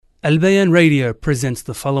Albayan Radio presents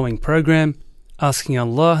the following program, asking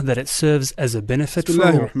Allah that it serves as a benefit for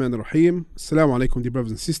all. Bismillahirrahmanirrahim. Assalamu alaikum, dear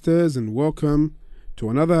brothers and sisters, and welcome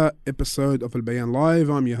to another episode of Albayan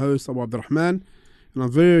Live. I'm your host, Abu Abdurrahman, and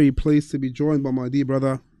I'm very pleased to be joined by my dear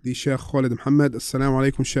brother, the Sheikh Khalid Mohamad.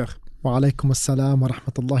 Assalamu alaikum, Sheikh. Wa alaikum assalam wa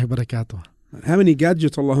rahmatullahi wa barakatuh. How many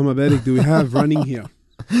gadgets, Allahumma barik, do we have running here?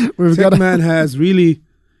 Tech man has really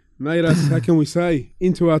made us, how can we say,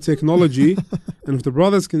 into our technology. And if the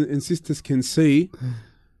brothers and sisters can see,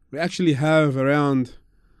 we actually have around,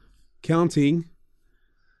 counting,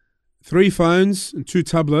 3 phones and 2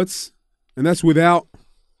 tablets, and that's without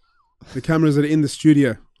the cameras that are in the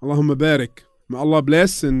studio. Allahumma barik. May Allah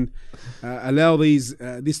bless and allow this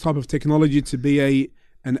type of technology to be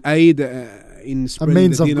an aid in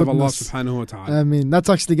spreading the deen of Allah subhanahu wa ta'ala. I mean, that's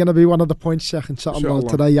actually going to be one of the points, Sheikh, inshallah,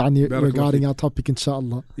 today regarding our topic,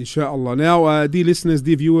 inshallah. Inshallah. Now, dear listeners,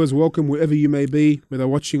 dear viewers, welcome wherever you may be, whether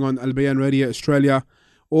watching on Albayan Radio Australia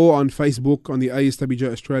or on Facebook on the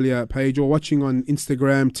ASWJ Australia page, or watching on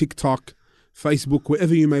Instagram, TikTok, Facebook,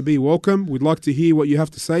 wherever you may be, welcome. We'd like to hear what you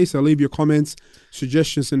have to say, so leave your comments,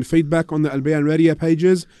 suggestions and feedback on the Albayan Radio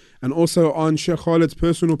pages, and also on Sheikh Khalid's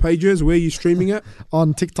personal pages. Where are you streaming it?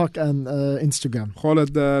 On TikTok and Instagram.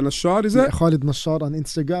 Khalid Nashar, is it? Yeah, Khalid Nashar on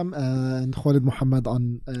Instagram and Khalid Mohamad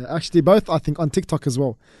on, actually both, I think, on TikTok as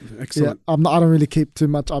well. Excellent. Yeah, I don't really keep too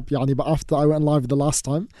much up, but after I went live the last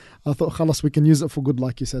time, I thought, khalas, we can use it for good,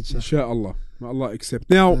 like you said, Sheikh. Inshallah. May Allah accept.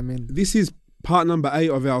 Now, this is part number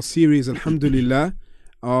 8 of our series, alhamdulillah,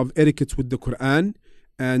 of etiquette with the Qur'an.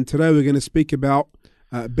 And today we're going to speak about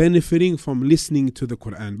benefiting from listening to the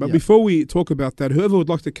Qur'an. But before we talk about that, whoever would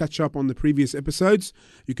like to catch up on the previous episodes,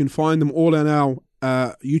 you can find them all on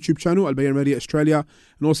our YouTube channel, Albayan Radio Australia,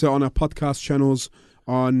 and also on our podcast channels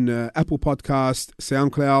on Apple Podcast,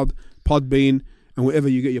 SoundCloud, Podbean, and wherever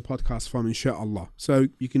you get your podcast from, inshallah. So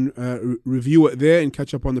you can review it there and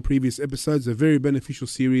catch up on the previous episodes. A very beneficial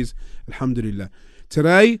series, alhamdulillah.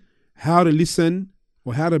 Today, how to listen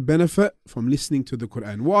or how to benefit from listening to the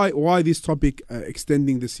Qur'an. Why this topic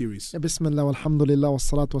extending the series? Bismillah, alhamdulillah, wa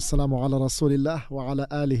salatu wa salamu ala rasulillah wa ala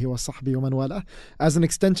alihi wa sahbihi wa man wala. As an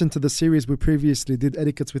extension to the series we previously did,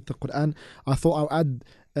 etiquette with the Qur'an, I thought I'll add,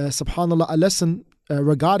 subhanallah, a lesson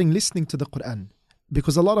regarding listening to the Qur'an.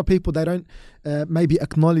 Because a lot of people, they don't maybe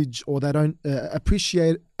acknowledge or they don't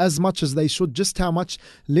appreciate as much as they should just how much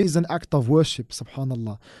is an act of worship,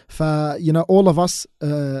 subhanallah. All of us,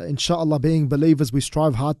 inshallah, being believers, we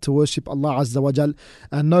strive hard to worship Allah Azza wa Jal,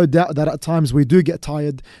 and no doubt that at times we do get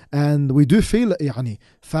tired and we do feel it,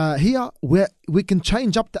 Here, we can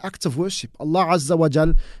change up the acts of worship. Allah Azza wa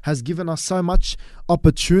Jal has given us so much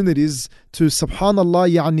opportunities to,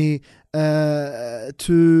 subhanallah,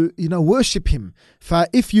 to worship Him.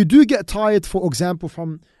 If you do get tired, for example,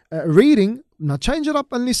 from reading, now change it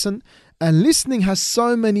up and listen. And listening has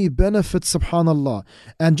so many benefits, subhanallah.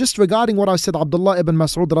 And just regarding what I said, Abdullah ibn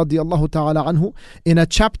Mas'ud radiyallahu ta'ala anhu, in a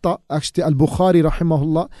chapter, actually Al-Bukhari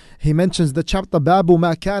rahimahullah, he mentions the chapter, Babu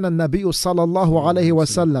ma kana an-nabiyyu sallallahu alayhi wa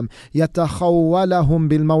sallam yatakhawwalahum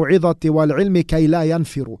bil-maw'idhati wal-ilmi kay la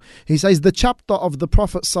yanfiru. He says the chapter of the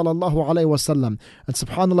Prophet sallallahu alayhi wa sallam. And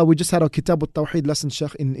subhanallah, we just had our Kitab al-Tawheed lesson,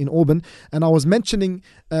 Sheikh, in Auburn. And I was mentioning,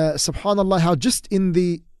 subhanallah, how just in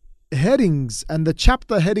the headings and the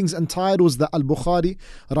chapter headings and titles that Al-Bukhari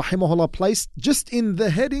rahimahullah placed, just in the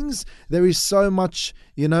headings there is so much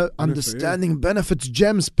understanding, benefits,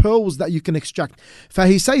 gems, pearls that you can extract. For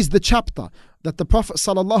he says the chapter that the Prophet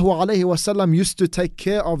sallallahu alaihi wasallam used to take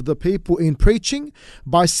care of the people in preaching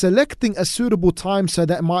by selecting a suitable time so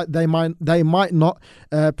that they might not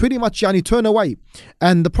pretty much turn away.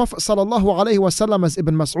 And the Prophet sallallahu alaihi wasallam, as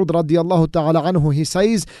Ibn Mas'ud radiyallahu ta'ala anhu, he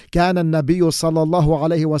says, كان النبي صلى الله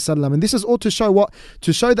عليه وسلم. And this is all to show what?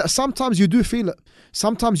 To show that sometimes you do feel it.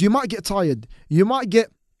 Sometimes you might get tired. You might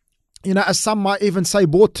get, as some might even say,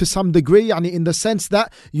 bored to some degree, in the sense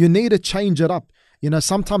that you need to change it up.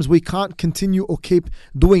 Sometimes we can't continue or keep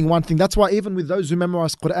doing one thing. That's why even with those who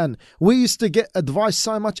memorize Qur'an, we used to get advised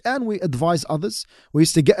so much and we advise others. We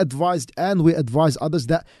used to get advised and we advise others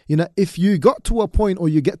that, if you got to a point or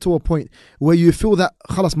you get to a point where you feel that,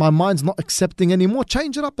 khalas, my mind's not accepting anymore,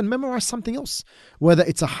 change it up and memorize something else. Whether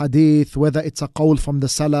it's a hadith, whether it's a qawl from the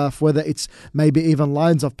salaf, whether it's maybe even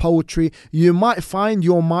lines of poetry, you might find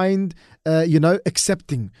your mind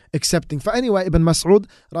accepting. For anyway, Ibn Mas'ud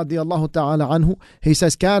radiyallahu ta'ala anhu, he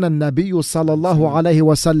says كان النبي صلى الله عليه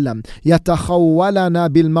وسلم يتخولنا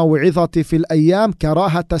بالموعظة في الأيام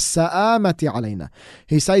كراهة السآمة علينا.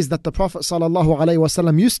 He says that the Prophet صلى الله عليه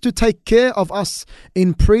وسلم used to take care of us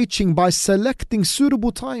in preaching by selecting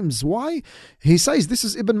suitable times. Why? He says, this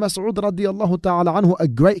is Ibn Mas'ud radiallahu ta'ala anhu, a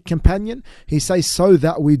great companion. He says, so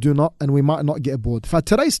that we do not and we might not get bored. For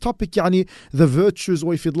today's topic, the virtues,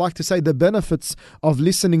 or if you'd like to say the benefits of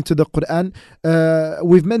listening to the Qur'an.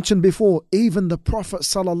 We've mentioned before, even the Prophet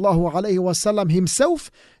sallallahu alaihi wasallam himself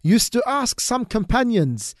used to ask some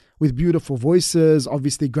companions with beautiful voices,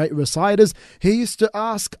 obviously great reciters. He used to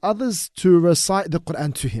ask others to recite the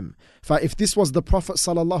Qur'an to him. If this was the Prophet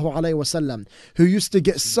sallallahu alaihi wasallam who used to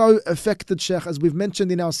get so affected, Shaykh, as we've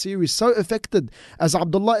mentioned in our series, so affected, as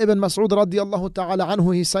Abdullah ibn Mas'ud radiallahu ta'ala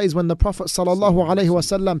anhu, he says, when the Prophet sallallahu alaihi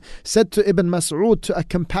wasallam said to Ibn Mas'ud, to a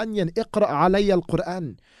companion, "Iqra' alayya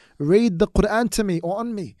al-Qur'an," read the Qur'an to me or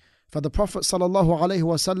on me. For the Prophet sallallahu alaihi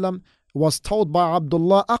wasallam was told by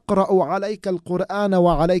Abdullah, "Aqra'u alayka al-Qur'ana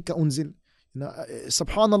wa alayka unzil."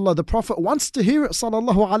 Subhanallah, the Prophet wants to hear it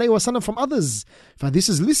sallallahu alaihi wasallam from others. For this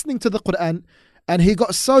is listening to the Qur'an. And he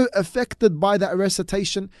got so affected by that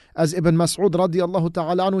recitation, as Ibn Mas'ud radiallahu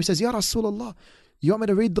ta'ala anhu, he says, "Ya Rasulullah, you want me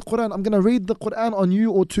to read the Qur'an? I'm going to read the Qur'an on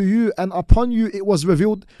you or to you, and upon you it was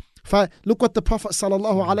revealed." Look what the Prophet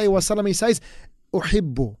sallallahu alaihi wasallam, he says,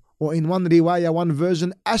 "Uhibbu," or in one riwayah, one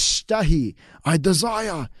version, "Ashtahi," I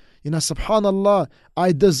desire. Subhanallah,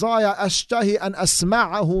 I desire, ashtahi an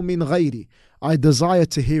asma'ahu min ghayri, I desire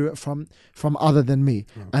to hear it from other than me.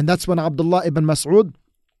 And that's when Abdullah ibn Mas'ud,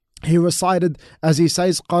 he recited, as he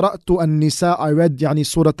says, "Qara'tu an-nisa," I read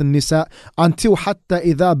Surah an-nisa, until hatta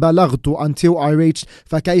idha balagtu, until I reached,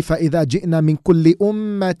 فَكَيْفَ إِذَا جِئْنَا مِن كُلِّ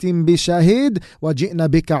أُمَّةٍ بِشَهِيدٍ وَجِئْنَا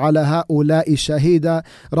بِكَ عَلَى هَؤُلَاءِ شَهِيدًا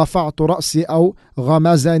رَفَعْتُ رَأْسِي أَوْ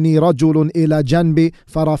غَمَزَنِي رَجُلٌ إِلَى جَنْبِي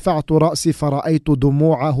فَرَفَعْتُ رَأْسِي فَرَأَيْتُ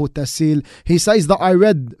دُمُوعَهُ تَسِيلُ. He says that I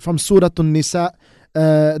read from Surah an-Nisa,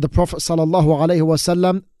 the Prophet sallallahu alaihi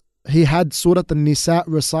wasallam, he had Surah An-Nisa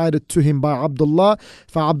recited to him by Abdullah.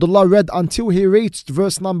 For Abdullah read until he reached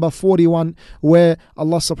verse number 41, where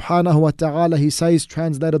Allah subhanahu wa ta'ala, he says,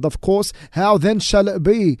 translated of course, "How then shall it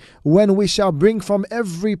be when we shall bring from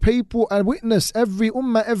every people a witness, every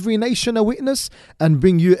ummah, every nation a witness, and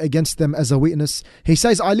bring you against them as a witness?" He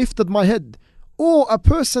says, "I lifted my head, or a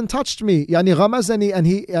person touched me, ghamazani, and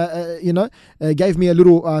he gave me a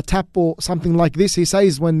little tap or something like this." He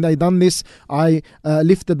says, when they done this, I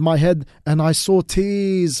lifted my head and I saw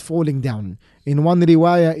tears falling down. In one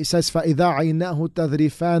riwayah, it says, فَإِذَا عَيْنَاهُ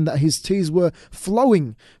تَذْرِفَانِ, that his tears were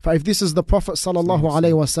flowing. For if this is the Prophet sallallahu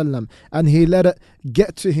alaihi wasallam, and he let it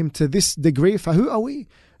get to him to this degree, for who are we?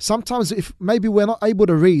 Sometimes if maybe we're not able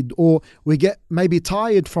to read, or we get maybe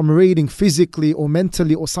tired from reading physically or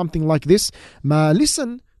mentally or something like this,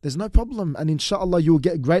 listen, there's no problem, and inshallah you'll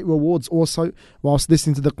get great rewards also whilst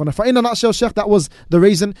listening to the Quran. In a nutshell, Shaykh, that was the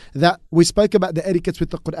reason that we spoke about the etiquettes with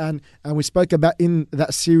the Quran, and we spoke about in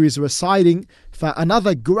that series reciting. For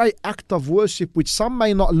another great act of worship, which some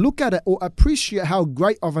may not look at it or appreciate how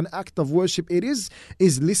great of an act of worship it is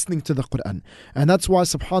listening to the Quran. And that's why,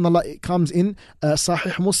 subhanallah, it comes in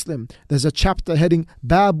Sahih Muslim. There's a chapter heading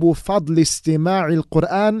Babu Fadli Istima'i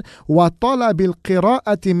al-Quran wa Talab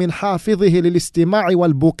al-Qira'ati min hafidhihi lil-Istima'i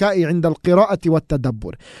wal-Buka'i 'inda al-Qira'ati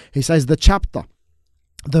wat-Tadabbur. He says the chapter,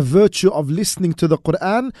 the virtue of listening to the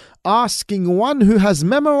Quran, asking one who has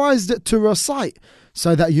memorized it to recite,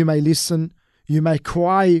 so that you may listen, you may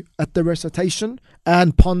cry at the recitation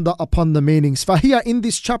and ponder upon the meanings. For here in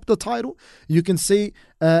this chapter title, you can see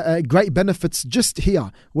great benefits just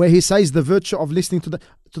here, where he says the virtue of listening to the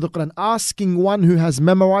Quran, asking one who has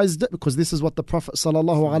memorized it, because this is what the Prophet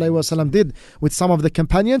ﷺ did with some of the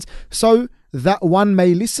companions, so that one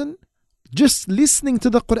may listen. Just listening to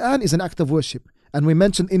the Quran is an act of worship. And we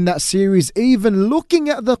mentioned in that series, even looking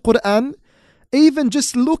at the Quran, even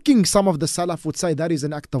just looking, some of the Salaf would say that is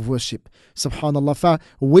an act of worship. Subhanallah. For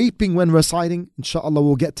weeping when reciting, inshallah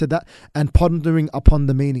we'll get to that, and pondering upon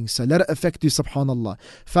the meaning. So let it affect you, subhanallah.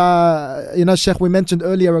 For, Shaykh, we mentioned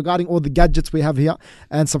earlier regarding all the gadgets we have here,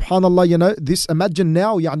 and subhanallah, this, imagine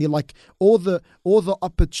now, like all the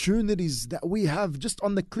opportunities that we have just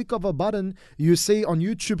on the click of a button. You see on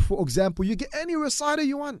YouTube, for example, you get any reciter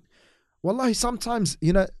you want. Wallahi, sometimes,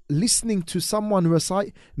 listening to someone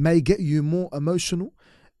recite may get you more emotional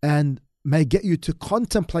and may get you to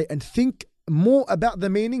contemplate and think more about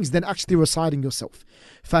the meanings than actually reciting yourself.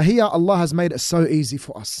 For here, Allah has made it so easy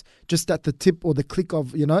for us. Just at the tip or the click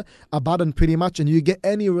of, a button pretty much, and you get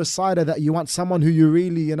any reciter that you want, someone who you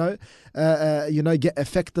really, get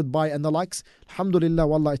affected by and the likes. Alhamdulillah,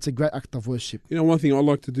 wallah, it's a great act of worship. One thing I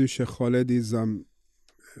like to do, Sheikh Khalid, is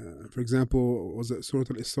for example, was it Surah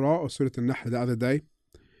Al-Isra or Surah Al-Nahl the other day?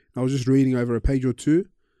 I was just reading over a page or two,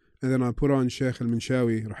 and then I put on Shaykh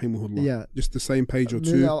Al-Minshawi, rahimahullah. Yeah. Just the same page or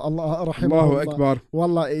two. Allahu Akbar.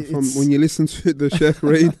 Wallah, From when you listen to the Shaykh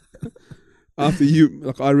read, after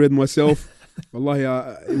I read myself, wallahi,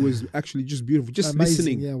 it was actually just beautiful. Just amazing,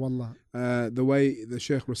 listening. Yeah, wallah. The way the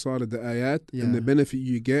Shaykh recited the ayat and Yeah. the benefit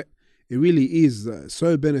you get, it really is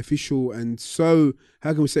so beneficial and so,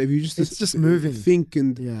 how can we say, if you It's just moving. think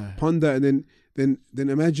and Yeah. ponder, and then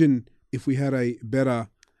imagine if we had a better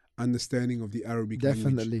understanding of the Arabic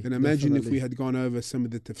Definitely. language. Then imagine if Definitely. we had gone over some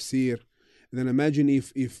of the tafsir. And then imagine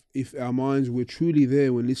if our minds were truly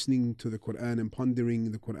there when listening to the Qur'an and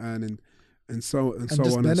pondering the Qur'an and so And so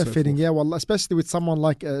just on benefiting, and so forth. yeah, wallah, especially with someone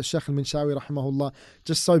like Shaykh Al-Minshawi rahimahullah,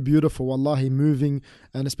 just so beautiful, wallahi, moving,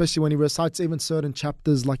 and especially when he recites even certain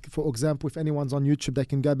chapters, like for example, if anyone's on YouTube, they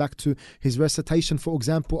can go back to his recitation, for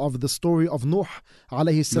example, of the story of Nuh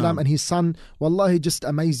alayhi salam and his son, wallahi, just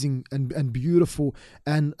amazing and beautiful.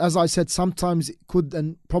 And as I said, sometimes it could,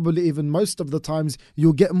 and probably even most of the times,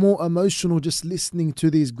 you'll get more emotional just listening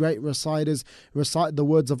to these great reciters recite the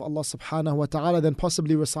words of Allah subhanahu wa ta'ala than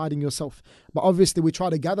possibly reciting yourself. But obviously we try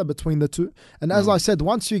to gather between the two. And as I said,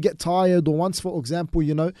 once you get tired, or once, for example,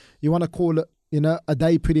 you want to call it, a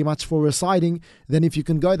day pretty much for reciting, then if you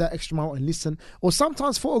can go that extra mile and listen. Or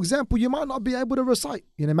sometimes, for example, you might not be able to recite.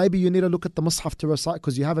 Maybe you need to look at the Mus'haf to recite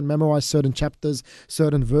because you haven't memorized certain chapters,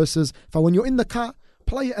 certain verses. For when you're in the car,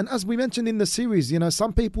 play it. And as we mentioned in the series,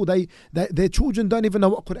 some people, their children don't even know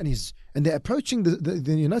what Qur'an is. And they're approaching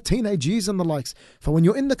the teenage years and the likes. For when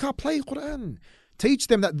you're in the car, play Qur'an. Teach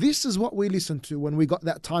them that this is what we listen to when we got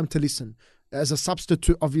that time to listen, as a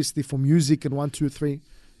substitute, obviously, for music and 1, 2, 3.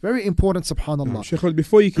 Very important, subhanAllah. Sheikh Khalid,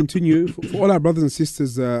 before you continue, for all our brothers and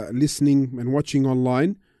sisters listening and watching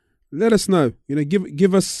online, let us know.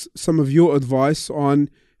 Give us some of your advice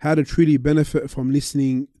on how to truly benefit from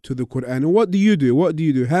listening to the Qur'an. And what do you do?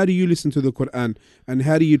 How do you listen to the Qur'an? And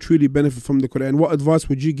how do you truly benefit from the Qur'an? What advice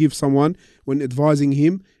would you give someone when advising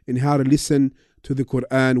him in how to listen to the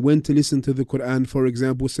Qur'an, when to listen to the Qur'an, for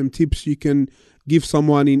example, some tips you can give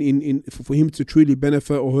someone for him to truly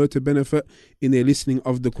benefit or her to benefit in their listening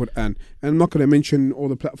of the Qur'an. And I'm not going to mention all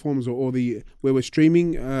the platforms or all the where we're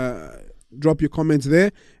streaming. Drop your comments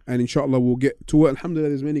there, and inshallah we'll get to it. Alhamdulillah,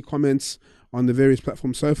 there's many comments on the various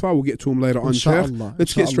platforms so far. We'll get to them later on, Sheikh.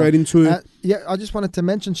 Let's get straight into it. I just wanted to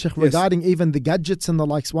mention, Sheikh, regarding even the gadgets and the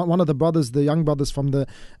likes. One of the brothers, the young brothers from the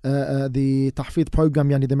Tahfidh program,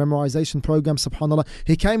 the memorization program, subhanAllah,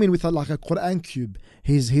 he came in with a Qur'an cube.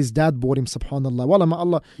 His dad bought him, subhanAllah. Wallah, ma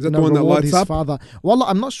Allah, is that the one that lights his up? Father. Wallah,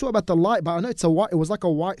 I'm not sure about the light, but I know it was like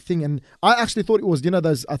a white thing. And I actually thought it was,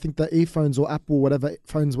 those, I think the earphones or Apple, whatever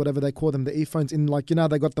they call them, the earphones in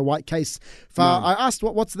they got the white case. I asked,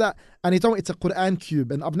 what's that? And he told me it's a Qur'an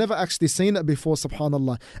cube, and I've never actually seen it before,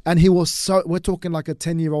 subhanAllah. And he was we're talking like a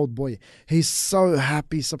 10-year-old boy. He's so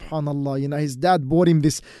happy, subhanAllah. His dad bought him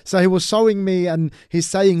this. So he was showing me, and he's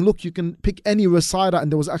saying, look, you can pick any reciter.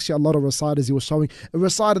 And there was actually a lot of reciters he was showing. A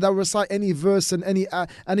reciter that will recite any verse and any,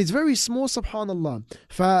 and it's very small,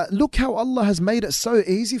 subhanAllah. Look how Allah has made it so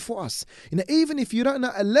easy for us. Even if you don't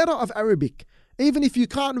know a letter of Arabic, even if you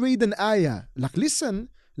can't read an ayah, like listen,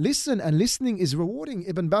 and listening is rewarding.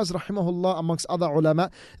 Ibn Baz rahimahullah, amongst other ulama,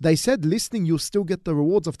 they said listening, you'll still get the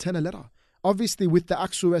rewards of 10 a letter. Obviously, with the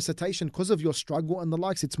actual recitation, because of your struggle and the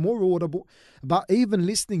likes, it's more rewardable. But even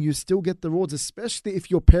listening, you still get the rewards, especially if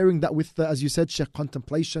you're pairing that with the, as you said, Sheikh,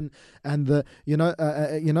 contemplation and the,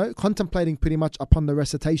 contemplating pretty much upon the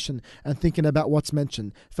recitation and thinking about what's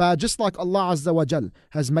mentioned. Just like Allah Azza wa Jal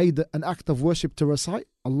has made an act of worship to recite,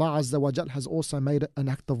 Allah Azza wa Jal has also made it an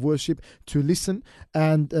act of worship to listen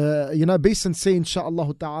and, be sincere,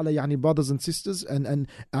 inshaAllah ta'ala, brothers and sisters, and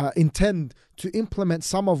intend to implement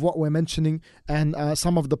some of what we're mentioning and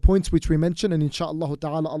some of the points which we mentioned, and inshaAllah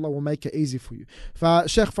ta'ala, Allah will make it easy for you.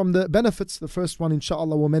 Sheikh, from the benefits, the first one,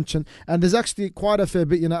 inshaAllah, we'll mention, and there's actually quite a fair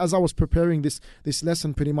bit, as I was preparing this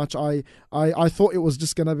lesson, pretty much, I thought it was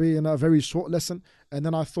just going to be a very short lesson, and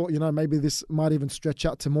then I thought, maybe this might even stretch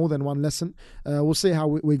out to more than one lesson. We'll see how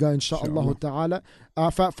we go, inshaAllah ta'ala.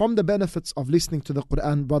 From the benefits of listening to the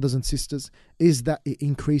Qur'an, brothers and sisters, is that it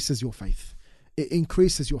increases your faith. It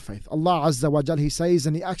increases your faith. Allah Azza wa Jal, He says,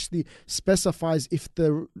 and He actually specifies if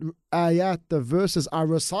the ayat, the verses are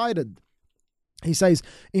recited. He says,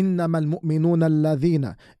 إِنَّمَا الْمُؤْمِنُونَ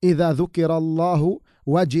الَّذِينَ إِذَا ذُكِرَ اللَّهُ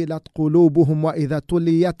وَجِلَتْ قُلُوبُهُمْ وَإِذَا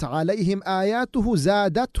تُلِيَتْ عَلَيْهِمْ آيَاتُهُ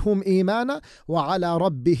زَادَتْهُمْ إِيمَانًا وَعَلَى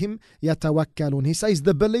رَبِّهِمْ يَتَوَكَّلُونَ. He says,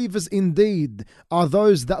 the believers indeed are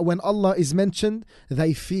those that when Allah is mentioned,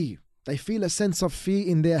 they fear. They feel a sense of fear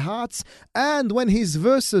in their hearts. And when his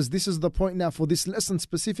verses, this is the point now for this lesson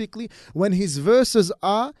specifically, when his verses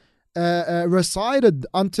are recited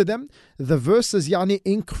unto them, the verses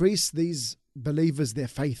increase these believers their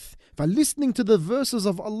faith. For listening to the verses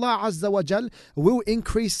of Allah Azza wa Jal will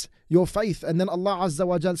increase your faith. And then Allah Azza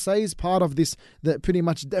wa Jal says, part of this, the pretty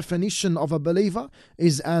much definition of a believer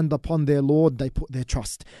is, and upon their Lord they put their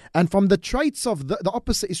trust. And from the traits of the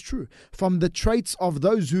opposite is true. From the traits of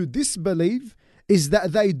those who disbelieve is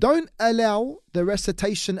that they don't allow the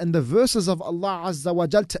recitation and the verses of Allah Azza wa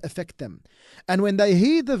Jal to affect them. And when they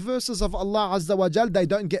hear the verses of Allah Azza wa Jal, they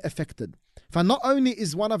don't get affected. For not only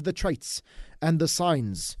is one of the traits and the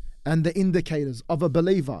signs and the indicators of a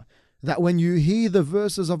believer that when you hear the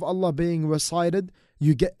verses of Allah being recited,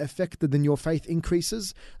 you get affected and your faith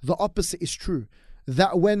increases, the opposite is true.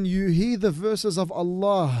 That when you hear the verses of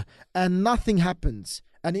Allah and nothing happens,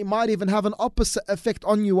 and it might even have an opposite effect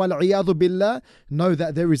on you, wal-'iyadhu billah, know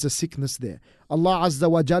that there is a sickness there. Allah Azza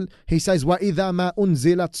wa Jal, He says, وَإِذَا مَا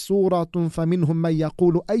أُنزِلَتْ سُورَةٌ فَمِنْهُمْ مَنْ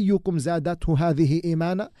يَقُولُ أَيُّكُمْ زَادَتْهُ هَذِهِ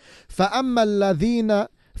إِيمَانًا فَأَمَّا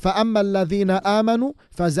الَّذِينَ آمَنُوا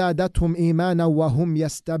فَزَادَتْهُمْ إِيمَانًا وَهُمْ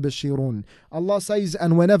يَسْتَبْشِرُونَ. Allah says,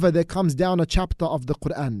 and whenever there comes down a chapter of the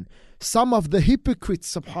Qur'an, some of the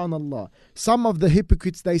hypocrites, subhanallah, some of the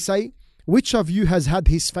hypocrites, they say, which of you has had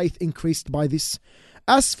his faith increased by this?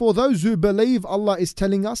 As for those who believe, Allah is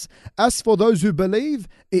telling us, as for those who believe,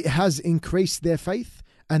 it has increased their faith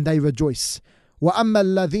and they rejoice. وَأَمَّا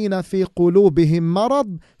الَّذِينَ فِي قُلُوبِهِمْ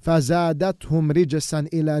مَرَضٌ فَزَادَتْهُمْ رِجْسًا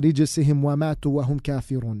إِلَى رِجْسِهِمْ وَمَاتُوا وَهُمْ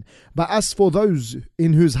كَافِرُونَ. But as for those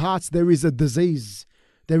in whose hearts there is a disease,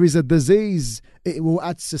 it will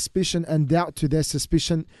add suspicion and doubt to their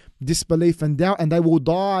suspicion, disbelief and doubt, and they will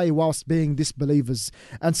die whilst being disbelievers.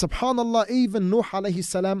 And subhanallah, even Nuh alayhi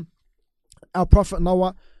salam, our Prophet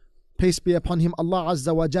Noah, peace be upon him, Allah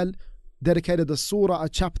Azza wa Jal dedicated a surah, a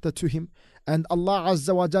chapter to him. And Allah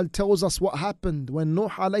Azza wa Jal tells us what happened when Nuh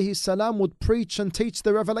alayhi salam would preach and teach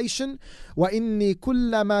the revelation. وَإِنِّي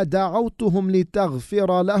كُلَّمَا دَعَوْتُهُمْ لِتَغْفِرَ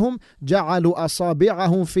لَهُمْ جَعَلُوا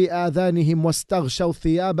أَصَابِعَهُمْ فِي آذَانِهِمْ وَاسْتَغْشَوْا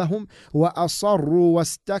ثِيَابَهُمْ وَأَصَرُّوا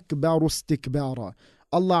وَاسْتَكْبَرُوا اسْتِكْبَارًا.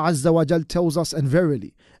 Allah Azza wa Jal tells us, and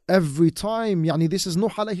verily, every time, this is Nuh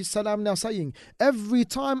alayhi salam now saying, every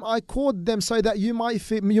time I called them so that you may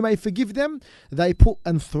forgive them, they put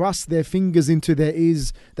and thrust their fingers into their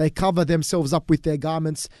ears, they cover themselves up with their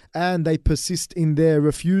garments, and they persist in their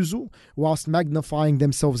refusal whilst magnifying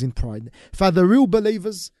themselves in pride. For the real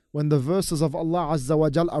believers, when the verses of Allah Azza wa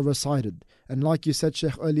Jal are recited, and like you said,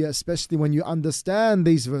 Sheikh, earlier, especially when you understand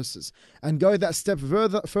these verses and go that step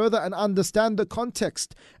further and understand the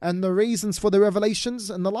context and the reasons for the revelations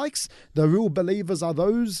and the likes, the real believers are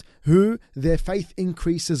those who their faith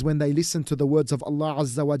increases when they listen to the words of Allah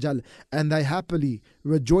Azza wa Jal, and they happily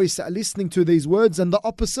rejoice at listening to these words. And the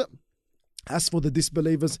opposite, as for the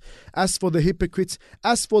disbelievers, as for the hypocrites,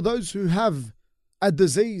 as for those who have a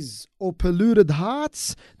disease or polluted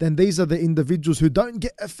hearts, then these are the individuals who don't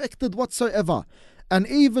get affected whatsoever. And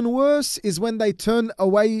even worse is when they turn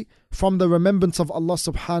away from the remembrance of Allah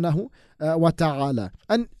subhanahu wa ta'ala.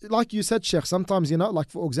 And like you said, Sheikh, sometimes,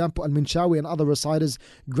 like for example, Al-Minshawi and other reciters,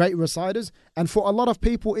 great reciters, and for a lot of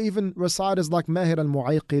people, even reciters like Mahir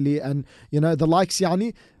al-Mu'ayqili and, the likes,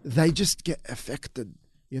 they just get affected.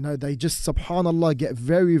 They just, subhanallah, get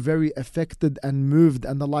very, very affected and moved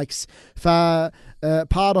and the likes. Part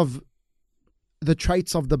of the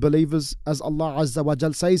traits of the believers, as Allah Azza wa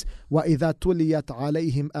Jal says, وَإِذَا تُلِيَتْ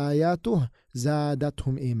عَلَيْهِمْ آيَاتُهُ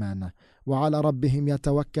زَادَتْهُمْ إِيمَانًا وَعَلَى رَبِّهِمْ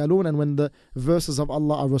يَتَوَكَّلُونَ. And when the verses of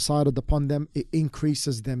Allah are recited upon them, it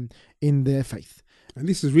increases them in their faith. And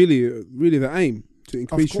this is really the aim, to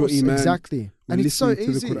increase your iman. Exactly. And it's so easy.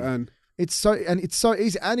 To the Qur'an. It's so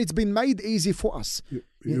easy, and it's been made easy for us.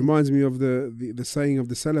 It reminds me of the saying of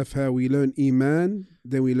the Salaf, how we learn iman,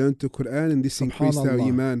 then we learn the Qur'an, and this increased our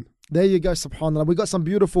iman. There you go, subhanAllah. We got some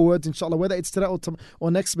beautiful words, inshallah, whether it's today or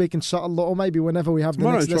next week, inshallah, or maybe whenever we have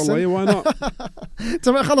tomorrow, the next lesson. Yeah, why not?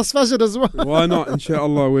 Tomorrow, khalas, fajr as well. Why not,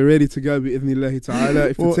 inshallah, we're ready to go, bi'idhnillahi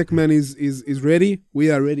ta'ala. If the tech man is ready,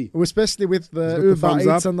 we are ready. Especially with the Uber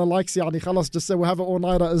Eats and the likes, khalas, just say we'll have it all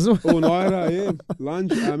nighter as well. All nighter, yeah.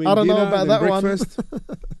 Lunch, I don't know about that breakfast.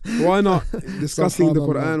 Why not? Discussing the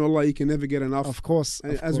Qur'an, wallah, you can never get enough. Of course.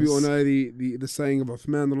 As we all know, the saying of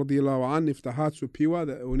Uthman radiallahu an, if the hearts were pure,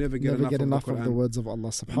 that we'll never get enough of the words of Allah,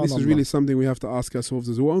 subhanAllah. This is really something we have to ask ourselves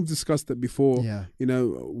as well. We've discussed it before. Yeah.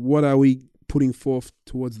 What are we putting forth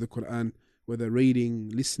towards the Qur'an, whether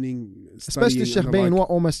reading, listening, especially Sheikh being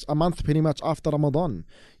almost a month pretty much after Ramadan.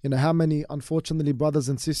 How many, unfortunately, brothers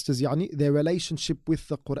and sisters, their relationship with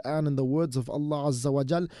the Qur'an and the words of Allah Azza wa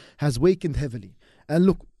Jal has weakened heavily. And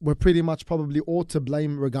look, we're pretty much probably all to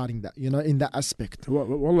blame regarding that, in that aspect.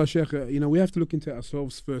 Wallah, Sheikh, we have to look into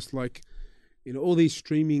ourselves first. Like, all these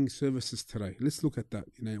streaming services today. Let's look at that,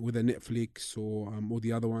 whether Netflix or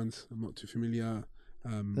the other ones. I'm not too familiar,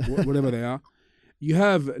 whatever they are. You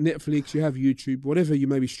have Netflix, you have YouTube, whatever you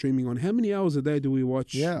may be streaming on. How many hours a day do we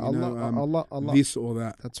watch? Yeah, Allah. This or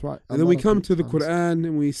that. That's right. And then we come to the Qur'an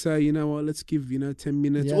and we say, let's give 10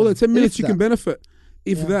 minutes. Yeah. All the 10 minutes you can benefit.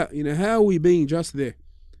 That, how are we being just there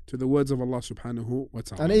to the words of Allah subhanahu wa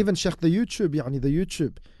ta'ala? And even Sheikh, the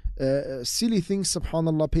YouTube. Silly things,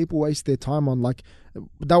 subhanallah, people waste their time on. Like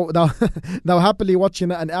they'll happily watch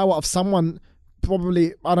an hour of someone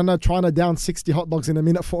probably, I don't know, trying to down 60 hot dogs in a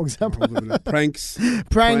minute, for example.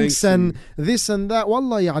 Pranks and this and that.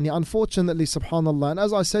 Wallah, unfortunately, subhanallah. And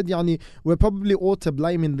as I said, we're probably all to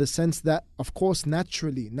blame in the sense that, of course,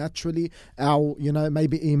 naturally, our,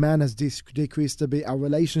 maybe iman has decreased a bit, our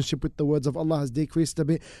relationship with the words of Allah has decreased a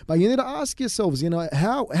bit. But you need to ask yourselves,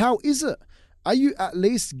 how is it? Are you at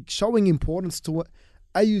least showing importance to it?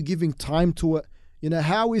 Are you giving time to it?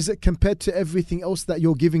 How is it compared to everything else that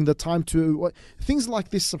you're giving the time to? Things like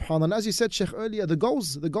this, subhanAllah. And as you said, Sheikh, earlier, the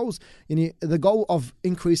goals, the goal of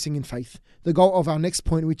increasing in faith, the goal of our next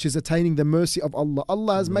point, which is attaining the mercy of Allah.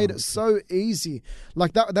 Allah has made it so easy.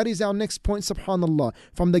 Like that is our next point, subhanAllah.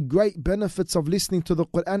 From the great benefits of listening to the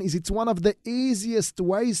Qur'an is it's one of the easiest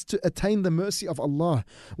ways to attain the mercy of Allah.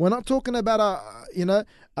 We're not talking about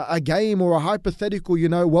a game or a hypothetical,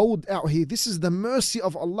 world out here. This is the mercy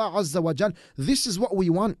of Allah Azza wa Jal. This is what we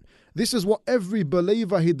want. This is what every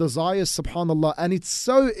believer he desires, subhanAllah. And it's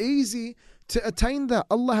so easy to attain that.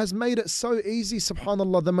 Allah has made it so easy,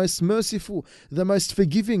 subhanAllah, the most merciful, the most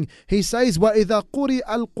forgiving. He says, وَإِذَا قُرِئَ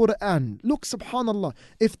الْقُرْآنِ. Look, subhanAllah,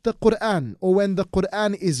 if the Qur'an, or when the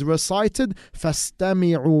Qur'an is recited,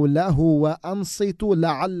 فَاسْتَمِعُوا لَهُ وَأَنصِتُوا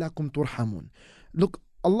لَعَلَّكُمْ تُرْحَمُونَ. Look,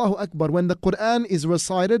 Allahu Akbar, when the Qur'an is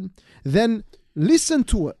recited, then listen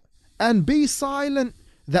to it and be silent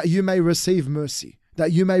that you may receive mercy.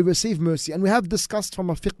 And we have discussed from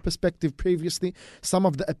a fiqh perspective previously some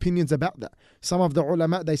of the opinions about that. Some of the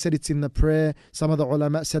ulama, they said it's in the prayer. Some of the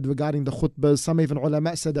ulama said regarding the khutbahs. Some even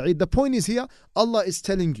ulama said Eid. The point is here, Allah is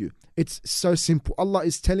telling you, it's so simple. Allah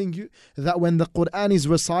is telling you that when the Qur'an is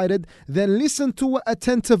recited, then listen to it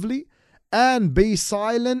attentively and be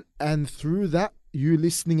silent, and through that, you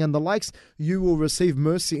listening and the likes, you will receive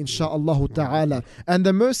mercy, insha'Allah ta'ala. And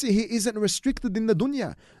the mercy here isn't restricted in the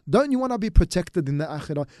dunya. Don't you want to be protected in the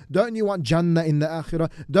akhirah? Don't you want Jannah in the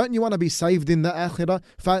akhirah? Don't you want to be saved in the akhirah?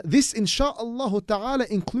 This, insha'Allah ta'ala,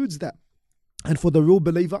 includes that. And for the real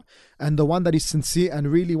believer and the one that is sincere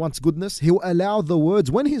and really wants goodness, he'll allow the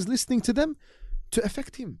words, when he's listening to them, to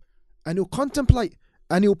affect him. And he'll contemplate.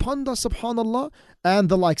 And he'll ponder, subhanallah, and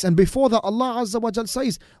the likes. And before that, Allah Azza wa Jal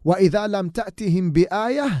says, وَإِذَا لَمْ تَأْتِهِمْ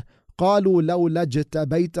بِآيَةٍ قَالُوا لَوْ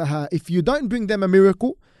لَجْتَبَيْتَهَا. If you don't bring them a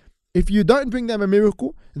miracle,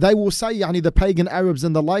 they will say, the pagan Arabs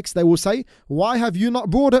and the likes, they will say, why have you not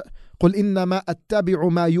brought it? قُلْ إِنَّمَا أَتَّبِعُ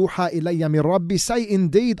مَا يُوحَى إِلَيَّ مِنْ رَبِّي. Say,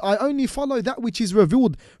 indeed, I only follow that which is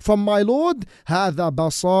revealed from my Lord. هَذَا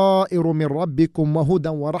بَصَائِرُ مِنْ رَبِّكُمْ وَهُدًى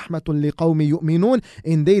وَرَحْمَةٌ لِقَوْمِ يُؤْمِنُونَ.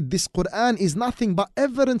 Indeed, this Qur'an is nothing but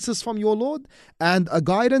evidences from your Lord and a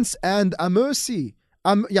guidance and a mercy.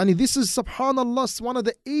 This is, subhanallah, one of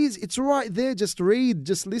the ease. It's right there. Just read,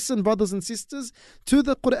 just listen, brothers and sisters, to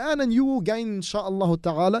the Qur'an, and you will gain, insha'Allah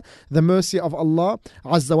ta'ala, the mercy of Allah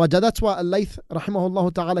Azza wa Jalla. That's why Al-Layth,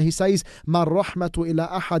 rahimahullah ta'ala, he says, مَا الرَّحْمَةُ إِلَىٰ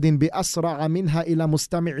أَحَدٍ بِأَسْرَعَ مِنْهَا إِلَى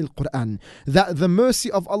مُسْتَمِعِ الْقُرْآنِ. That the mercy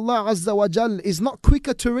of Allah Azza wa Jalla is not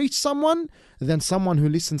quicker to reach someone than someone who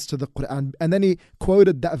listens to the Qur'an. And then he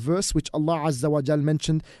quoted that verse which Allah Azza wa Jal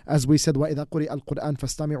mentioned, as we said, وَإِذَا قُرِئَ الْقُرْآنِ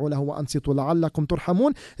فَاسْتَمِعُوا لَهُ وَأَنصِتُوا لَعَلَّكُمْ تُرْحَمُونَ.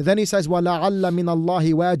 Then he says, وَلَعَلَّ مِنَ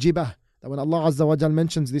اللَّهِ وَاجِبَةٌ. That when Allah Azza wa Jal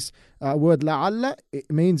mentions this word la'alla,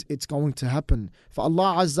 it means it's going to happen. For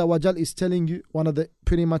Allah Azza wa Jal is telling you, one of the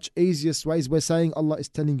pretty much easiest ways we're saying, Allah is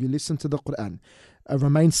telling you, listen to the Qur'an.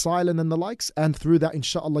 Remain silent and the likes, and through that,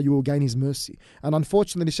 inshallah, you will gain His mercy. And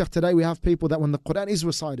unfortunately, Shaykh, today we have people that when the Quran is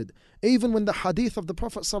recited, even when the hadith of the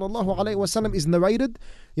Prophet sallallahu alaihi wasallam is narrated,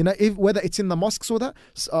 whether it's in the mosques or that,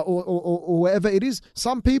 or wherever it is,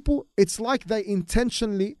 some people, it's like they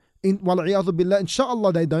intentionally, wal'iyadhu billah,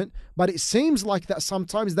 inshallah they don't, but it seems like that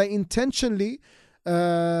sometimes they intentionally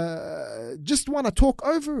just want to talk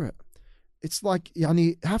over it. It's like,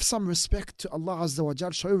 have some respect to Allah Azza wa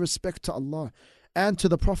Jal, show respect to Allah and to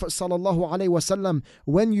the Prophet sallallahu alaihi wasallam.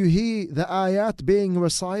 When you hear the ayat being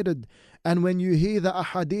recited and when you hear the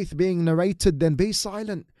ahadith being narrated, then be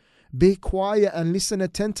silent, be quiet and listen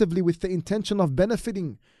attentively with the intention of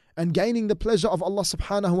benefiting and gaining the pleasure of Allah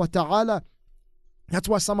subhanahu wa ta'ala. That's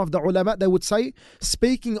why some of the ulama, they would say,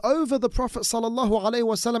 speaking over the Prophet sallallahu alaihi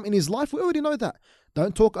wasallam in his life, we already know that.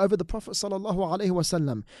 Don't talk over the Prophet sallallahu alaihi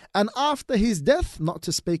wasallam. And after his death, not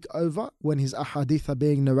to speak over when his ahadith are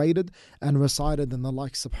being narrated and recited and the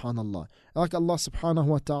like, subhanallah. Like Allah subhanahu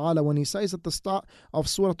wa ta'ala, when he says at the start of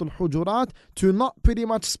Surah Al-Hujurat, to not pretty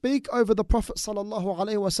much speak over the Prophet sallallahu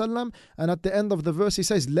alaihi wasallam, and at the end of the verse he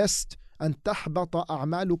says, lest أن تحبط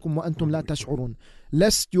أعمالكم وأنتم لا تشعرون,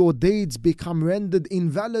 lest your deeds become rendered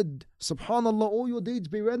invalid. Subhanallah, all your deeds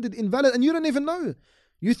be rendered invalid and you don't even know.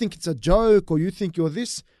 You think it's a joke or you think you're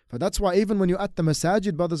this. But that's why even when you're at the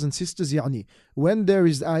masajid, brothers and sisters, when there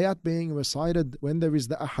is ayat being recited, when there is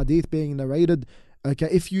the ahadith being narrated, okay,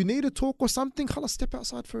 if you need to talk or something, khalas, step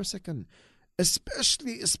outside for a second.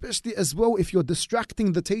 Especially as well if you're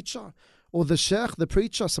distracting the teacher or the sheikh, the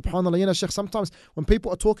preacher. Subhanallah, sheikh, sometimes when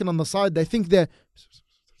people are talking on the side, they think they're,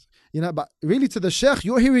 but really to the sheikh,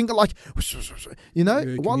 you're hearing like,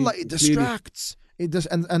 wallah, it distracts. It does,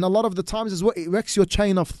 and a lot of the times as well, it wrecks your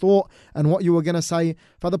chain of thought and what you were going to say.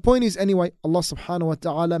 But the point is, anyway, Allah subhanahu wa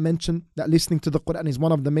ta'ala mentioned that listening to the Qur'an is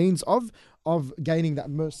one of the means of gaining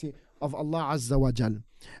that mercy of Allah Azza wa Jal.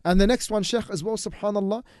 And the next one, Shaykh, as well,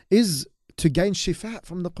 subhanallah, is to gain shifa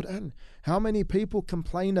from the Qur'an. How many people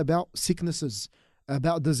complain about sicknesses,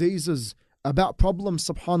 about diseases, about problems,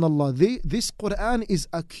 subhanallah. This Qur'an is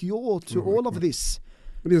a cure to all of this.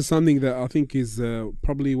 This is something that I think is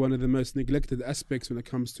probably one of the most neglected aspects when it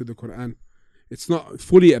comes to the Qur'an. It's not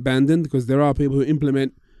fully abandoned because there are people who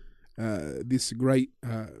implement this great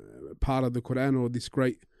part of the Qur'an, or this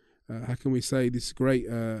great, this great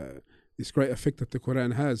effect that the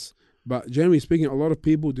Qur'an has. But generally speaking, a lot of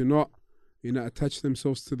people do not attach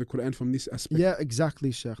themselves to the Qur'an from this aspect. Yeah,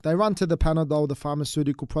 exactly, Sheikh. They run to the Panadol, the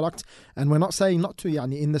pharmaceutical product, and we're not saying not to,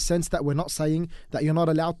 in the sense that we're not saying that you're not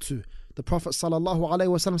allowed to. The Prophet sallallahu alaihi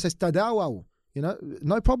wasallam says, "Tadawaw."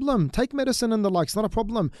 No problem. Take medicine and the like. It's not a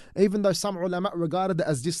problem. Even though some ulama regarded it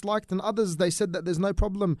as disliked, and others they said that there's no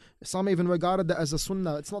problem. Some even regarded it as a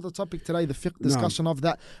sunnah. It's not the topic today, the fiqh discussion of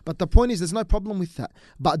that. But the point is, there's no problem with that.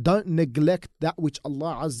 But don't neglect that which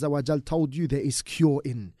Allah Azza wa Jal told you there is cure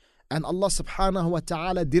in. And Allah subhanahu wa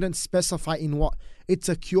ta'ala didn't specify in what. It's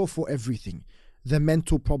a cure for everything. The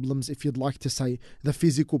mental problems, if you'd like to say, the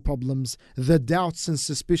physical problems, the doubts and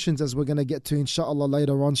suspicions, as we're going to get to inshallah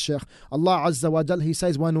later on, Shaykh. Allah Azza wa Jal, He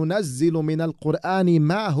says, وَنُنَزِّلُ مِنَ الْقُرْآنِ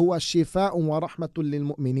مَا هُوَ شِفَاءٌ وَرَحْمَةٌ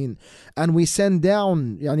لِلْمُؤْمِنِينَ. And we send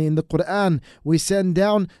down, in the Qur'an, we send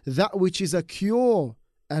down that which is a cure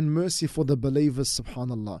and mercy for the believers,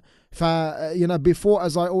 subhanallah. Before,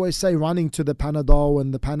 as I always say, running to the Panadol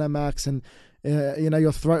and the Panamax and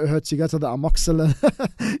your throat hurts, you go to the amoxicillin.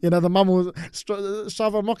 The mum will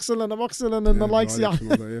shove amoxicillin and the likes.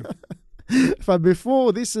 But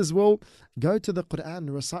before this as well, go to the Qur'an,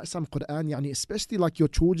 recite some Qur'an, especially like your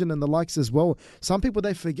children and the likes as well. Some people,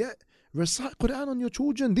 they forget. Recite Qur'an on your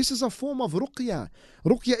children. This is a form of ruqya.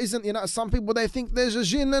 Ruqya isn't, some people, they think there's a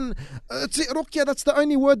jinn and ruqya, that's the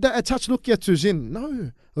only word that attach ruqya to jinn.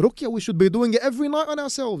 No. Ruqya, we should be doing it every night on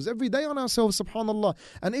ourselves, every day on ourselves, subhanallah.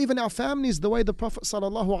 And even our families, the way the Prophet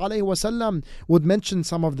sallallahu alaihi wasallam would mention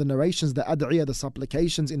some of the narrations, the ad'iyah, the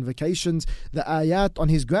supplications, invocations, the ayat on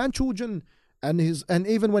his grandchildren. And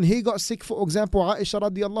even when he got sick, for example, Aisha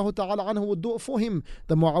radiallahu ta'ala anha would do it for him.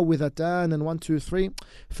 The mu'awwidhatan and 1, 2, 3.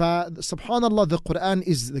 Subhanallah, the Qur'an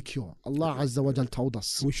is the cure. Allah Azza wa Jal told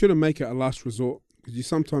us. We shouldn't make it a last resort, because you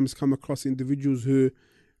sometimes come across individuals who,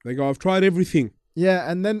 they go, I've tried everything.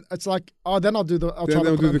 Yeah, and then it's like, then I'll do the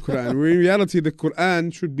Qur'an. In reality, the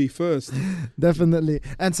Qur'an should be first. Definitely.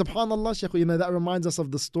 And subhanallah, Shaykh, that reminds us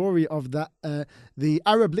of the story of that the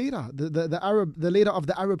Arab leader, the leader of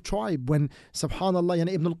the Arab tribe, when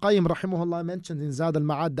subhanallah, Ibn al-Qayyim rahimahullah mentioned in Zad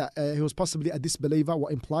al-Ma'ad that he was possibly a disbeliever,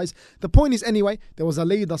 what implies. The point is, anyway, there was a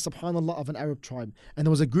leader, subhanallah, of an Arab tribe, and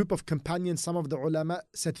there was a group of companions. Some of the ulama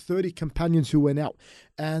said 30 companions who went out,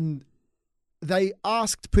 and they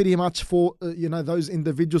asked pretty much for, those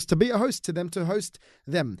individuals to be a host to them, to host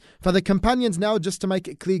them. For the companions now, just to make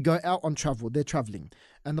it clear, go out on travel. They're traveling.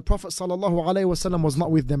 And the Prophet ﷺ was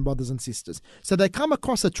not with them, brothers and sisters. So they come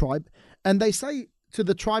across a tribe and they say to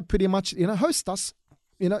the tribe pretty much, host us,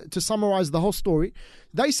 to summarize the whole story.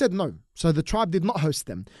 They said no. So the tribe did not host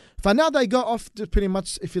them. For now they go off to pretty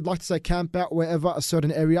much, if you'd like to say, camp out wherever, a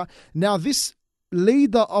certain area. Now this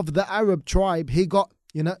leader of the Arab tribe, he got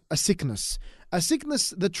a sickness.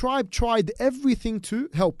 The tribe tried everything to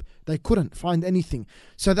help. They couldn't find anything.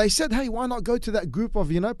 So they said, hey, why not go to that group of,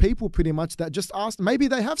 people pretty much that just asked, maybe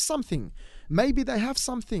they have something. And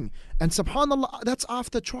subhanAllah, that's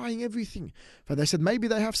after trying everything. But they said, maybe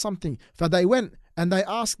they have something. So they went and they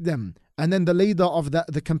asked them. and then the leader of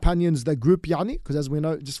the companions, the group yani, because as we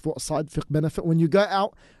know, just for a side fiqh benefit, when you go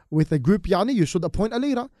out with a group yani, you should appoint a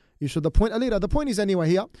leader. The point is anyway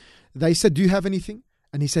here, they said, do you have anything?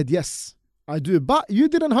 And he said, yes, I do, but you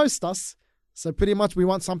didn't host us. So pretty much we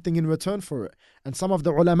want something in return for it. And some of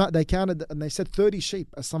the ulama, they counted and they said 30 sheep,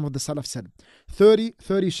 as some of the salaf said. 30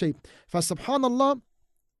 sheep. Subhanallah,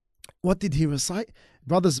 what did he recite?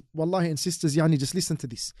 Brothers, wallahi and sisters, yani, just listen to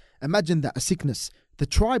this. Imagine that, a sickness. The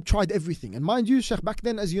tribe tried everything. And mind you, Sheikh, back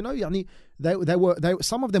then, as you know, yani, they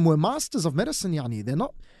some of them were masters of medicine, yani.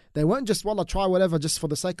 They weren't just, wallah, try whatever just for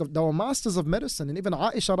the sake of, they were masters of medicine. And even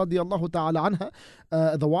Aisha radiallahu ta'ala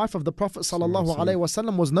anha, the wife of the Prophet sallallahu alayhi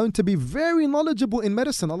wasallam, was known to be very knowledgeable in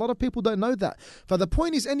medicine. A lot of people don't know that. But the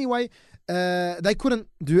point is anyway, they couldn't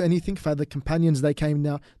do anything. For the companions, they came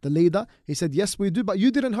now, the leader, he said, yes, we do, but you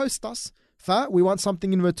didn't host us. We want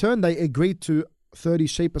something in return. They agreed to 30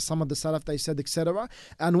 sheep, as some of the salaf they said, etc.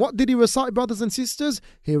 And what did he recite, brothers and sisters?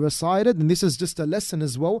 He recited, and this is just a lesson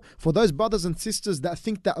as well for those brothers and sisters that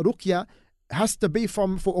think that ruqya has to be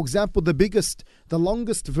from, for example, the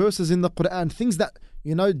longest verses in the Qur'an, things that,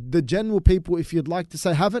 you know, the general people, if you'd like to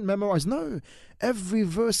say, haven't memorized. No, in every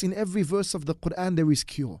verse of the Qur'an there is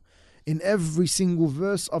cure. In every single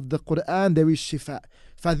verse of the Qur'an there is shifa.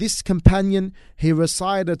 For this companion, he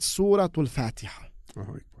recited Surah Al-Fatiha.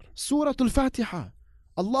 Surah Al-Fatiha.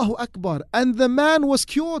 Allahu Akbar. And the man was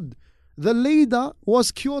cured. The leader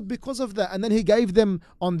was cured because of that. And then he gave them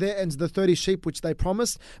on their ends the 30 sheep which they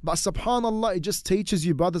promised. But subhanAllah, it just teaches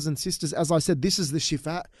you, brothers and sisters, as I said, this is the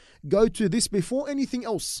shifa. Go to this before anything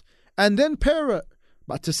else. And then pair it.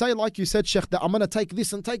 But to say, like you said, Sheikh, that I'm going to take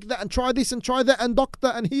this and take that and try this and try that and doctor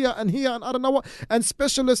and here and I don't know what, and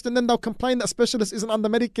specialist, and then they'll complain that specialist isn't under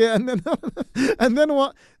Medicare, and then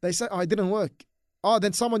what? They say, oh, it didn't work. Oh,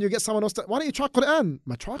 then you get someone else why don't you try Qur'an?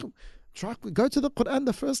 Go to the Qur'an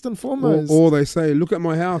the first and foremost. Or they say, look at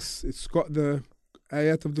my house. It's got the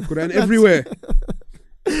ayat of the Qur'an everywhere.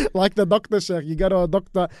 Like the doctor, Sheikh. You go to a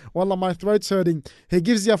doctor, wallah, my throat's hurting. He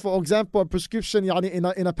gives you, for example, a prescription in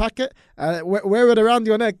a packet. Wear it around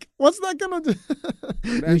your neck. What's that going to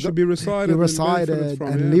do? And should be recited.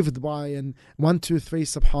 And lived by. And 1, 2, 3,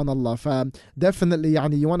 subhanallah. Definitely,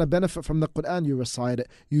 you want to benefit from the Qur'an, you recite it.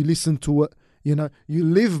 You listen to it. You know, you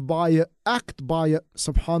live by it, act by it,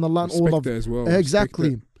 subhanallah. Respect all of it as well.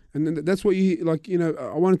 Exactly. And that's what you, like, you know,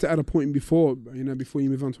 I wanted to add a point before you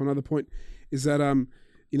move on to another point, is that,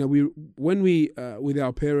 when we with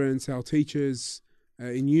our parents, our teachers,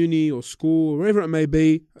 in uni or school, wherever it may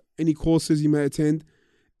be, any courses you may attend,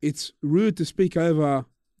 it's rude to speak over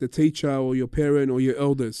the teacher or your parent or your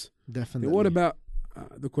elders. Definitely. And what about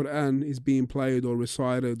the Qur'an is being played or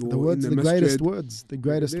recited, or the words, in the greatest masjid, the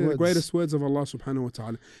greatest words of Allah subhanahu wa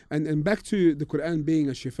ta'ala. And back to the Qur'an being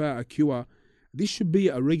a shifa, a cure, this should be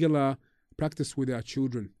a regular practice with our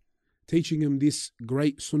children, teaching them this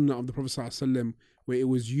great sunnah of the Prophet sallallahu alaihi wasallam, where it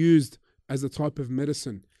was used as a type of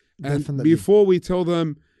medicine. And Definitely. Before we tell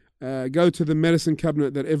them, go to the medicine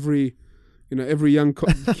cabinet that every young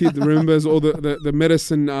kid remembers, or the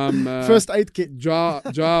medicine first aid kit jar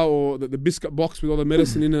or the biscuit box with all the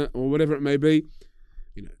medicine in it, or whatever it may be.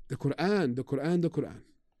 The Qur'an.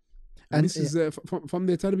 And this is from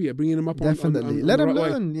their tarbiyah, bringing them up. Definitely. on Let the them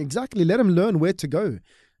right learn. way. Exactly. Let them learn where to go.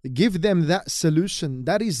 Give them that solution.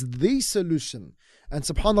 That is the solution. And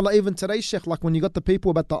subhanAllah, even today, Sheikh, like when you got the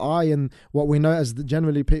people about the eye and what we know as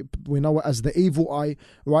we know it as the evil eye,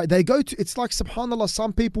 right? They go to, it's like subhanAllah,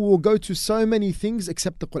 some people will go to so many things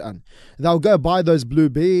except the Qur'an. They'll go buy those blue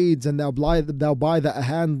beads, and they'll buy that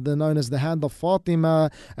hand known as the hand of Fatima,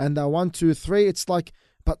 and they'll 1, 2, 3. It's like,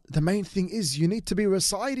 but the main thing is you need to be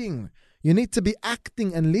reciting. You need to be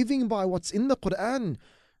acting and living by what's in the Qur'an.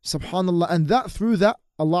 Subhanallah. And through that,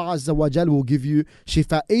 Allah Azza wa Jal will give you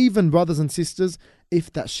shifa, even brothers and sisters,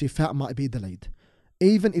 if that shifa might be delayed.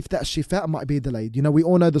 Even if that shifa might be delayed. We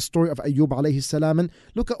all know the story of Ayyub alayhi salam, and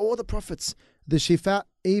look at all the prophets. The shifa,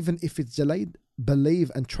 even if it's delayed,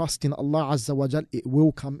 believe and trust in Allah Azza wa Jal, it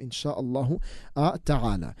will come insha'Allah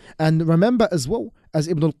ta'ala. And remember as well, as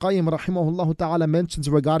Ibn al-Qayyim rahimahullah ta'ala mentions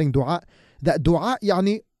regarding dua, that dua,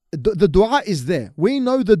 the dua is there. We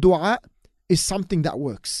know the dua is something that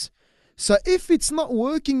works. So if it's not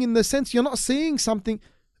working, in the sense you're not seeing something,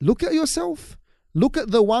 look at yourself. Look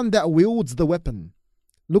at the one that wields the weapon.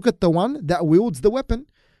 Look at the one that wields the weapon.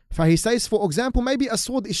 For he says, for example, maybe a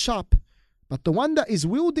sword is sharp, but the one that is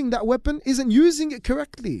wielding that weapon isn't using it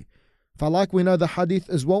correctly. For like we know the hadith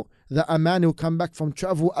as well, that a man who come back from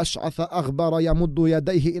travel, أَشْعَثَ أَغْبَرَ يَمُدُّ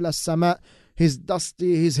يَدَيْهِ إِلَى السَّمَاءِ, he's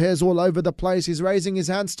dusty, his hair's all over the place, he's raising his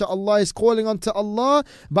hands to Allah, he's calling onto Allah,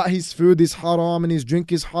 but his food is haram and his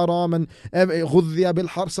drink is haram and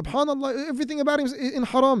subhanallah, everything about him is in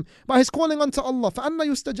haram, but he's calling onto Allah. فَأَنَّ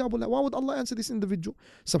يُسْتَجَابُ لَهُ. Why would Allah answer this individual?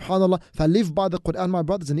 Subhanallah. Live by the Qur'an, my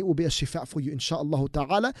brothers, and it will be a shifa for you, inshaAllah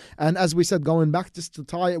ta'ala. And as we said, going back just to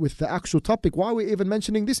tie it with the actual topic, why are we even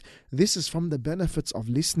mentioning this? This is from the benefits of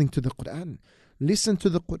listening to the Qur'an. Listen to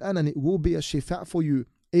the Qur'an and it will be a shifa for you,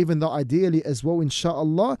 even though ideally as well,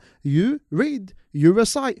 inshaAllah, you read, you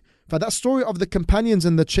recite. For that story of the companions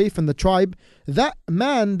and the chief and the tribe, that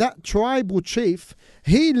man, that tribal chief,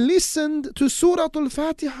 he listened to Surah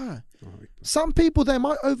Al-Fatiha. Some people, they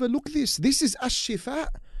might overlook this. This is ash-shifa.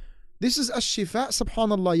 This is ash-shifa,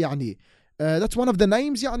 subhanallah, yani. That's one of the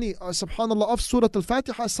names, yani, subhanallah, of Surah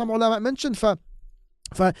Al-Fatiha, some ulama mentioned.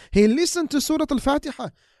 He listened to Surah Al-Fatiha.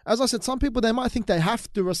 As I said, some people, they might think they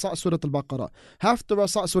have to recite Surah Al-Baqarah, have to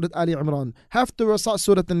recite Surah Ali Imran, have to recite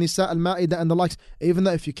Surah Al-Nisa, Al-Ma'idah and the likes. Even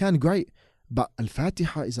though if you can, great. But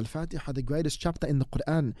Al-Fatiha is Al-Fatiha, the greatest chapter in the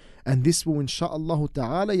Qur'an. And this will, insha'Allah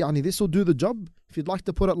ta'ala, yani this will do the job, if you'd like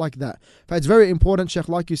to put it like that. But it's very important, Sheikh,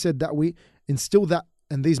 like you said, that we instill that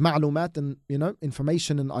and these ma'lumat and,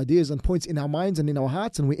 information and ideas and points in our minds and in our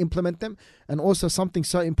hearts, and we implement them. And also something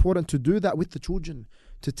so important to do that with the children,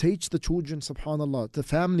 to teach the children, subhanallah, the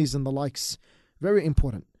families and the likes. Very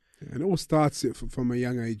important. And it all starts from a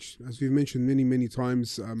young age. As we've mentioned many, many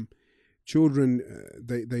times, children,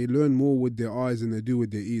 they learn more with their eyes than they do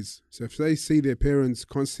with their ears. So if they see their parents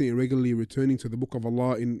constantly and regularly returning to the Book of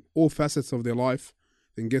Allah in all facets of their life,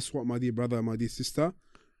 then guess what, my dear brother, my dear sister,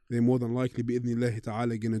 they're more than likely, bi'idhnillahi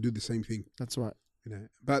ta'ala, going to do the same thing. That's right.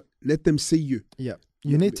 But let them see you. Yeah.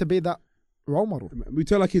 You need to be that role model. We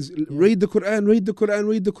tell our kids, read the Qur'an, read the Qur'an,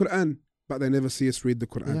 read the Qur'an. But they never see us read the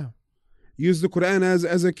Qur'an. Yeah. Use the Qur'an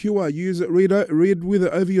as a cure. Use it, read with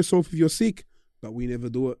it over yourself if you're sick. But we never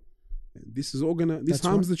do it. This is all this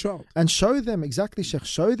harms the child. And show them, exactly, Sheikh.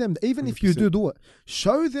 Show them, even 100%. If you do it,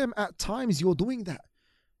 show them at times you're doing that.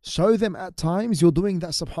 Show them at times you're doing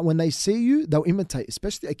that. When they see you, they'll imitate,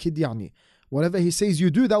 especially a kid, yani. Whatever he sees you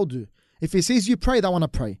do, they'll do. If he sees you pray, they want to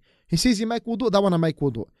pray. He sees you make wudu, they want to make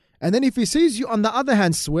wudu. And then if he sees you, on the other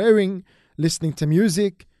hand, swearing, listening to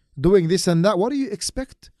music, doing this and that, what do you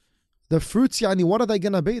expect? The fruits, yani, what are they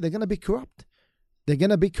going to be? They're going to be corrupt. They're going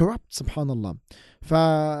to be corrupt, subhanallah.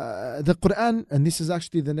 The Qur'an, and this is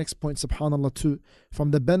actually the next point, subhanallah, too, from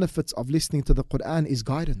the benefits of listening to the Qur'an is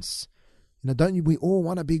guidance. We all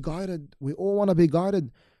want to be guided. We all want to be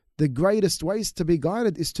guided. The greatest ways to be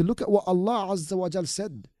guided is to look at what Allah Azza wa Jal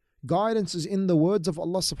said. Guidance is in the words of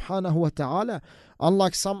Allah subhanahu wa ta'ala.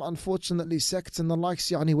 Unlike some, unfortunately, sects and the likes,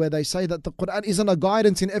 yani, where they say that the Qur'an isn't a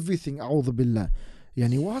guidance in everything. A'udhu billah.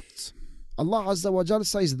 Yani what? Allah Azza wa Jal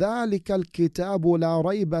says, ذَلِكَ الْكِتَابُ لَا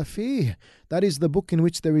رَيْبَ فِيهِ. That is the book in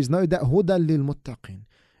which there is no doubt. هُدًى لِلْمُتَّقِينَ.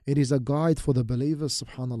 It is a guide for the believers,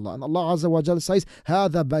 subhanallah. And Allah Azza wa Jal says,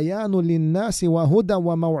 هَذَا بَيَانٌ لِلنَّاسِ وَهُدًى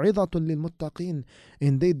وَمَوْعِظَةٌ لِلْمُتَّقِينَ.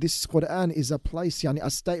 Indeed, this Qur'an is a place, yani a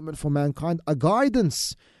statement for mankind, a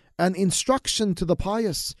guidance, an instruction to the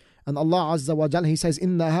pious. And Allah Azza wa Jal, He says,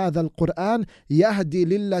 إِنَّ هَذَا الْقُرْآنِ يَهْدِي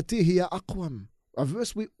لِلَّتِي هِيَ أَقْوَمُ. A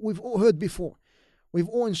verse we've all heard before. We've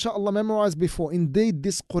all, inshallah, memorized before. Indeed,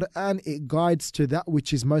 this Qur'an, it guides to that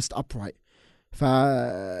which is most upright.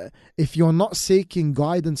 If you're not seeking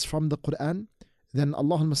guidance from the Qur'an, then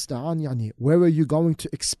Allah al-Musta'an, yani, where are you going to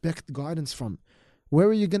expect guidance from? Where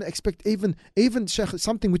are you going to expect even Shaykh,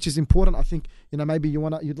 something which is important, I think, maybe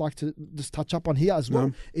you'd like to just touch up on here as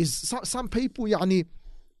well, is some people, yani,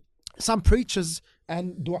 some preachers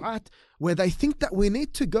and du'at, where they think that we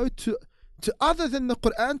need to go to other than the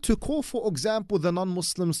Qur'an to call, for example, the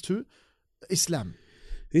non-Muslims to Islam.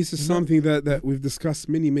 This is something that we've discussed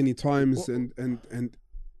many, many times, and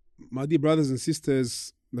my dear brothers and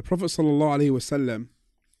sisters, the Prophet ﷺ,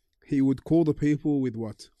 he would call the people with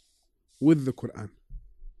what? With the Qur'an.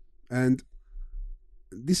 And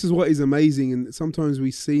this is what is amazing, and sometimes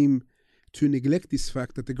we seem to neglect this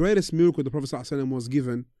fact that the greatest miracle the Prophet ﷺ was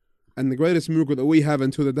given, and the greatest miracle that we have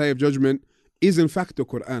until the Day of Judgment, is in fact the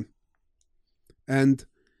Qur'an. And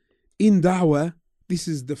in da'wah, this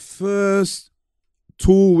is the first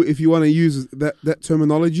tool, if you want to use that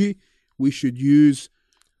terminology, we should use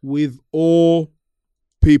with all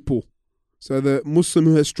people. So the Muslim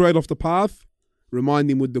who has strayed off the path, remind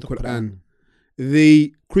him with the Qur'an.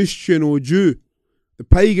 The Christian or Jew, the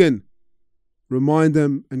pagan, remind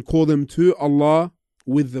them and call them to Allah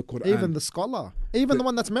with the Qur'an. Even the scholar, even the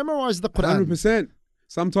one that's memorized the Qur'an. 100%.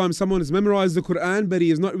 Sometimes someone has memorized the Qur'an, but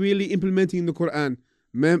he is not really implementing the Qur'an.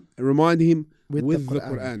 Remind him with the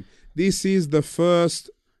Qur'an. This is the first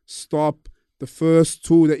stop, the first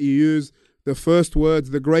tool that you use the first words,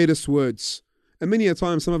 the greatest words. And many a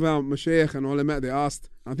time, some of our mashaykh and ulama, they asked,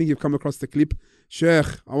 I think you've come across the clip, Sheikh,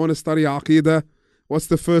 I want to study Aqidah. What's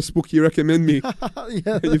the first book you recommend me?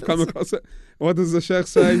 You've come across it. What does the Sheikh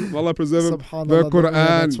say? Allah preserve him. The Qur'an.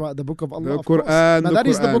 That's right, the book of Allah. The Qur'an. That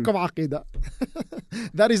is the book of Aqidah.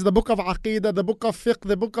 That is the book of Aqidah, the book of fiqh,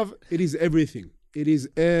 the book of... It is everything. It is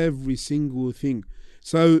every single thing.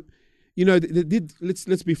 So, you know,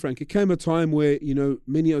 let's be frank. It came a time where, you know,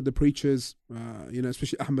 many of the preachers, you know,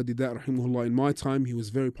 especially Ahmad Didat, rahimahullah, in my time, he was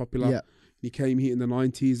very popular. Yeah. He came here in the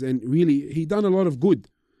 90s and really, he done a lot of good.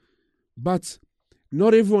 But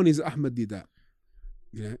not everyone is Ahmad Didat.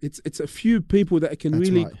 Yeah, it's a few people that can That's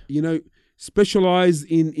really, right. you know, specialize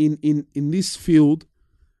in this field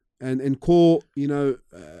and call, you know,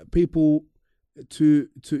 people to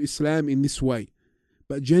Islam in this way.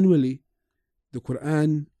 But generally, the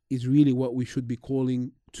Qur'an is really what we should be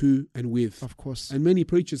calling to and with. Of course. And many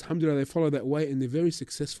preachers, alhamdulillah, they follow that way and they're very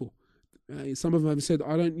successful. Some of them have said,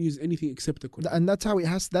 I don't use anything except the Qur'an. And that's how it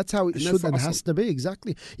has. That's how it should and has to be.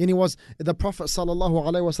 Exactly. And it was the Prophet sallallahu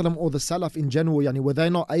alaihi wasallam or the Salaf in general. Yani, were they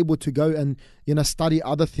not able to go and, you know, study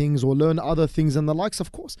other things or learn other things and the likes?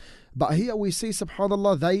 Of course. But here we see,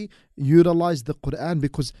 subhanallah, they utilize the Qur'an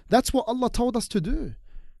because that's what Allah told us to do.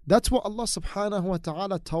 That's what Allah subhanahu wa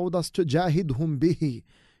ta'ala told us to jahidhum bihi.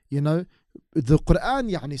 You know, the Qur'an,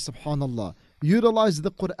 yani, subhanallah, utilize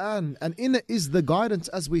the Qur'an, and in it is the guidance,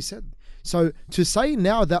 as we said. So to say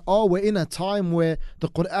now that, oh, we're in a time where the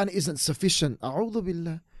Qur'an isn't sufficient, a'udhu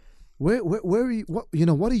billah, where are you,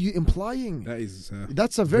 what are you implying?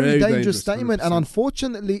 That's a very dangerous statement. 100%. And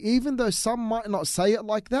unfortunately, even though some might not say it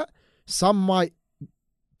like that, some might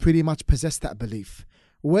pretty much possess that belief,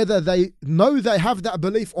 whether they know they have that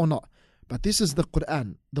belief or not. But this is the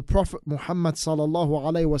Qur'an. The Prophet Mohamad sallallahu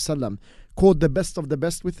alaihi wasallam called the best of the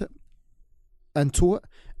best with it and to it,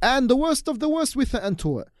 and the worst of the worst with it and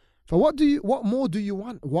to it. For what more do you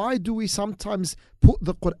want? Why do we sometimes put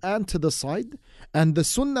the Qur'an to the side and the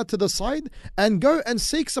Sunnah to the side and go and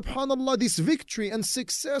seek, subhanallah, this victory and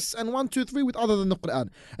success and 1, 2, 3 with other than the Qur'an?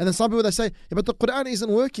 And then some people, they say, yeah, but the Qur'an isn't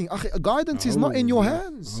working. Guidance is not in your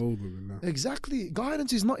hands. Exactly.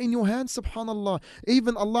 Guidance is not in your hands, subhanallah.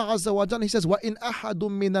 Even Allah Azza wa Jalla, He says, وَإِنْ أَحَدٌ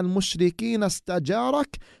مِّنَ الْمُشْرِكِينَ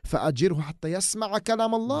اسْتَجَارَكَ فَأَجِرْهُ حَتَّى يَسْمَعَ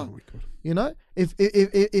كَلَامَ اللَّهِ. You know,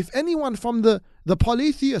 if anyone from the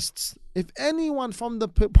polytheists,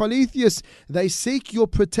 they seek your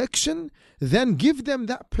protection, then give them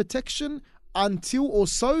that protection until or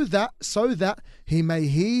so that he may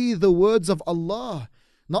hear the words of Allah.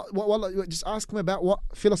 Not just ask him about what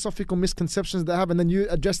philosophical misconceptions they have, and then you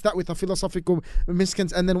address that with a philosophical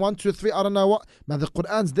misconception, and then 1, 2, 3, I don't know what. But the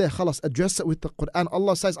Qur'an's there, khalas, address it with the Qur'an.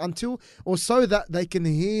 Allah says until or so that they can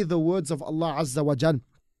hear the words of Allah Azza wa Jal.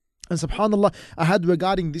 And subhanallah, I had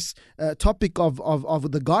regarding this topic of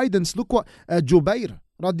the guidance, look what Jubair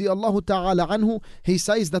radiallahu ta'ala anhu, he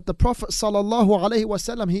says that the Prophet sallallahu alayhi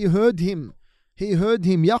wasallam, he heard him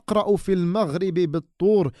يقرأ في المغرب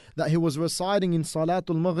بالطور, that he was reciting in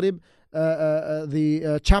Salatul Maghrib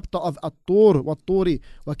the chapter of At-Tur والطور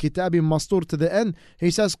وكتاب مسطور to the end.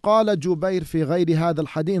 He says قال جبير في غير هذا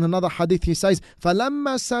الحديث, in another hadith he says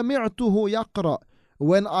فلما سمعته يقرأ,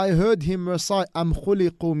 when I heard him recite أم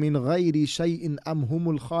خلقوا من غير شيء أم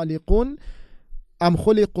هم الخالقون, أم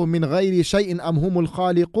خلقوا من غير شيء أم هم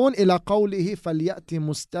الخالقون إلى قوله فليأتي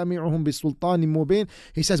مستمعهم بسلطان مبين.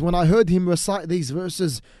 He says, when I heard him recite these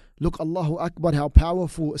verses, look, Allahu Akbar, how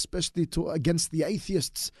powerful, especially against the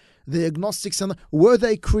atheists, the agnostics, and were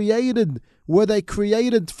they created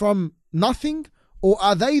from nothing, or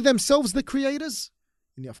are they themselves the creators?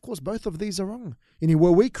 And of course, both of these are wrong. And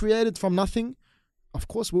were we created from nothing? Of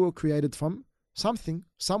course, we were created from something,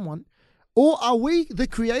 someone. Or are we the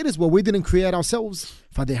creators? Well, we didn't create ourselves.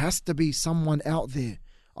 For there has to be someone out there,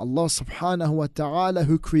 Allah subhanahu wa ta'ala,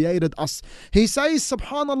 who created us. He says,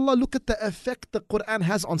 subhanallah, look at the effect the Qur'an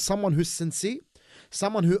has on someone who's sincere,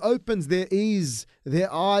 someone who opens their ears, their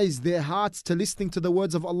eyes, their hearts to listening to the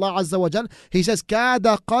words of Allah Azza wa Jal. He says, كَادَ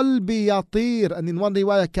قَلْبِي يَطِيرُ, and in one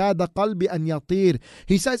riwayah, كَادَ قَلْبِي أَنْ يَطِيرُ.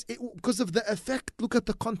 He says, because of the effect, look at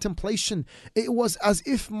the contemplation. It was as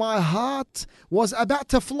if my heart was about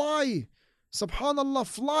to fly. Subhanallah,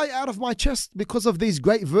 fly out of my chest because of these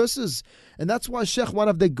great verses. And that's why, Shaykh, one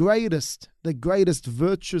of the greatest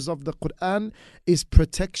virtues of the Qur'an is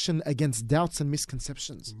protection against doubts and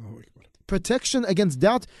misconceptions. Protection against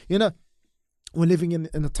doubt. You know, we're living in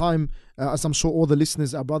a time, as I'm sure all the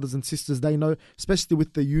listeners, our brothers and sisters, they know, especially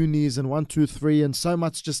with the unis and 1, 2, 3, and so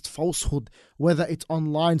much just falsehood, whether it's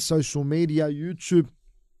online, social media, YouTube,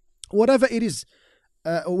 whatever it is,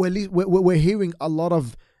 we're hearing a lot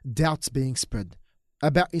of doubts being spread.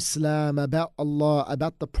 about Islam, about Allah,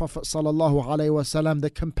 about the Prophet sallallahu alaihi wasallam, the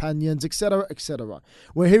companions, etc., etc.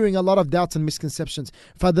 We're hearing a lot of doubts and misconceptions.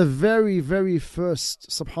 For the very, very first,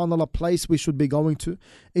 subhanallah, place we should be going to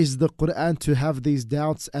is the Qur'an to have these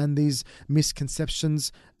doubts and these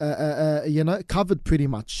misconceptions, covered pretty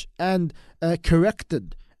much and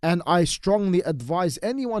corrected. And I strongly advise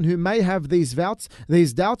anyone who may have these doubts,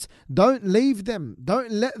 don't leave them. Don't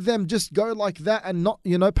let them just go like that and not,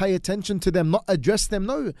 pay attention to them, not address them.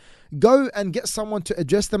 No, go and get someone to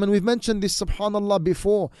address them. And we've mentioned this, subhanallah,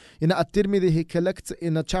 before. At-Tirmidhi, he collects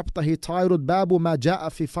in a chapter he titled Babu ma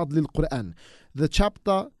ja'a fi fadli al-Qur'an. The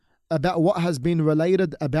chapter about what has been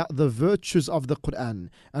related about the virtues of the Qur'an.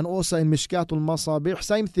 And also in Mishkatul Masabih,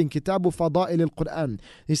 same thing, Kitabu Fada'il al-Qur'an.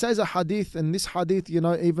 He says a hadith, and this hadith,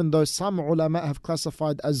 even though some ulama have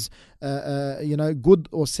classified as, good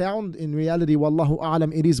or sound, in reality, wallahu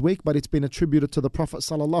a'lam, it is weak, but it's been attributed to the Prophet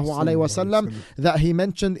sallallahu alaihi wasallam that he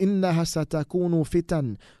mentioned, إِنَّهَا سَتَكُونُ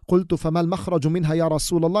فِتَنْ قُلْتُ فَمَا الْمَخْرَجُ مِنْهَا يَا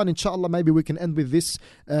رَسُولَ اللَّهِ. And inshallah, maybe we can end with this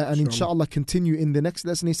and inshallah continue in the next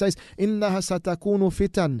lesson. He says, إِنَّهَا سَتَكُونُ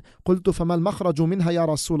فِتَنْ قلت فما المخرج منها يا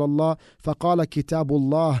رسول الله فقال كتاب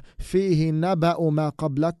الله فيه نبأ ما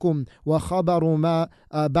قبلكم وخبر ما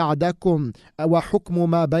بعدكم وحكم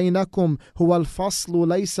ما بينكم هو الفصل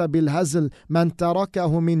ليس بالهزل من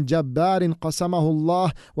تركه من جبار قسمه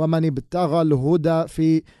الله ومن ابتغى الهدى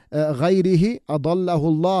في غيره أضله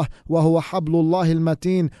الله وهو حبل الله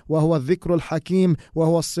المتين وهو الذكر الحكيم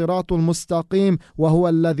وهو الصراط المستقيم وهو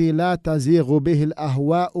الذي لا تزيغ به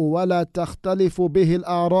الأهواء ولا تختلف به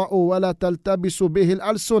الآراء ولا تلتبس به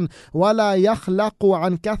الألسن ولا يخلق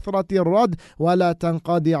عن كثرة الرد ولا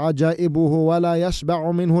تنقضي عجائبه ولا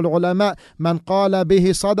يشبع منه العلماء من قال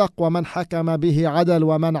به صدق ومن حكم به عدل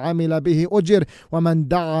ومن عمل به أجر ومن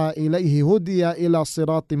دعا إليه هدي إلى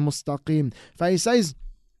صراط مستقيم. He says,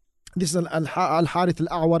 this is Al-Harith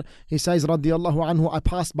Al-A'war, he says, radiyallahu anhu, I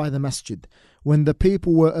passed by the masjid when the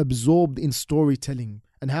people were absorbed in storytelling.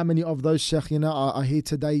 And how many of those shaykh, are here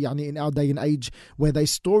today, in our day and age, where they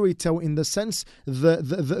storytell in the sense,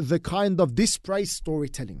 the kind of dispraise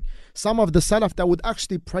storytelling. Some of the Salaf that would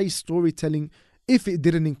actually praise storytelling if it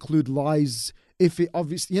didn't include lies, if it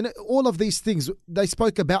obviously, all of these things, they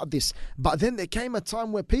spoke about this. But then there came a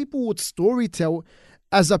time where people would storytell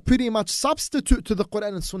as a pretty much substitute to the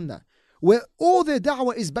Qur'an and Sunnah, where all their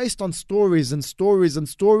da'wah is based on stories and stories and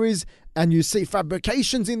stories, and you see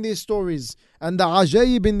fabrications in these stories and the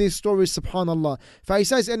ajaib in these stories, subhanallah. He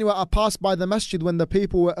says, anyway, I passed by the masjid when the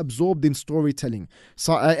people were absorbed in storytelling.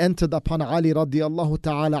 So I entered upon Ali radiallahu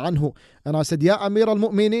ta'ala anhu, and I said, Ya Amir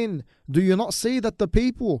al-Mu'mineen, do you not see that the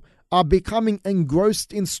people are becoming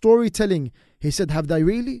engrossed in storytelling? He said, have they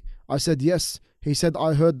really? I said, yes. He said,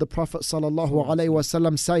 I heard the Prophet sallallahu alaihi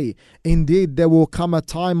wasallam say, indeed there will come a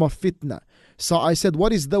time of fitna. So I said,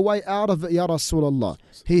 what is the way out of it, Ya Rasulullah?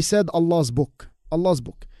 He said, Allah's book. Allah's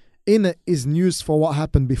book. In it is news for what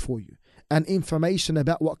happened before you, and information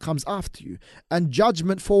about what comes after you, and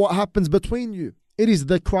judgment for what happens between you. It is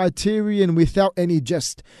the criterion without any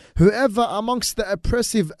jest. Whoever amongst the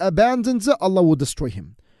oppressive abandons it, Allah will destroy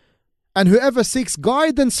him. And whoever seeks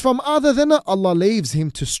guidance from other than it, Allah leaves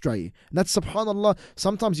him to stray. And that's subhanallah.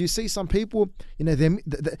 Sometimes you see some people,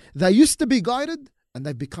 they used to be guided and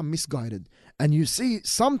they've become misguided. And you see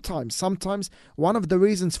sometimes one of the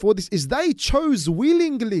reasons for this is they chose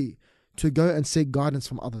willingly to go and seek guidance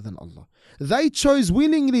from other than Allah. They chose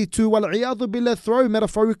willingly to, wal-'iyadhu billah,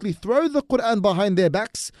 metaphorically throw the Qur'an behind their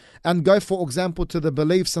backs and go, for example, to the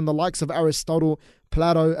beliefs and the likes of Aristotle,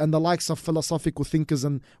 Plato, and the likes of philosophical thinkers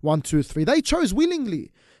and 1, 2, 3. They chose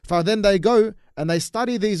willingly. For then they go and they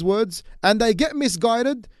study these words and they get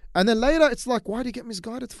misguided. And then later it's like, why do you get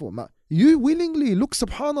misguided for? You willingly, look,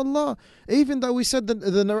 subhanallah, even though we said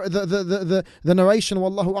the narration,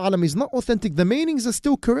 wallahu a'lam, is not authentic, the meanings are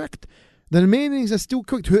still correct. The meanings are still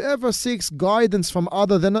correct. Whoever seeks guidance from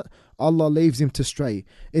other than it, Allah leaves him to stray.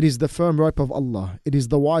 It is the firm rope of Allah. It is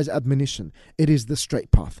the wise admonition. It is the straight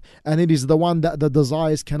path. And it is the one that the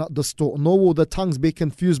desires cannot distort, nor will the tongues be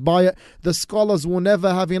confused by it. The scholars will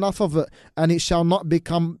never have enough of it, and it shall not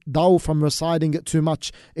become dull from reciting it too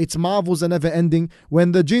much. Its marvels are never ending.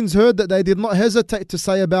 When the jinns heard that, they did not hesitate to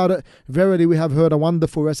say about it, verily we have heard a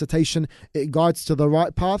wonderful recitation. It guides to the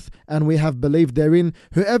right path, and we have believed therein.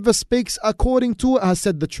 Whoever speaks according to it has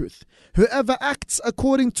said the truth. Whoever acts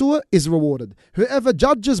according to it is rewarded. Whoever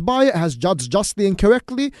judges by it has judged justly and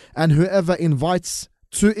correctly, and whoever invites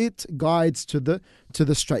to it guides to the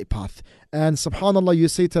straight path. And subhanallah, you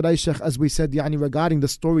see today, Sheikh, as we said, regarding the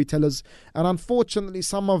storytellers, and unfortunately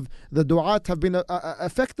some of the du'at have been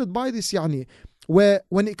affected by this. where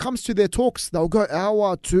when it comes to their talks, they'll go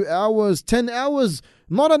hour, 2 hours, 10 hours,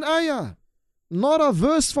 not an ayah, not a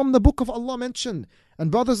verse from the book of Allah mentioned. And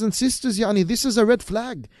brothers and sisters, this is a red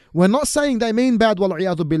flag. We're not saying they mean bad,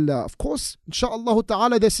 wal'iyadu billah. Of course, inshaAllah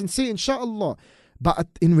ta'ala, they're sincere, inshaAllah. But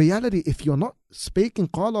in reality, if you're not speaking,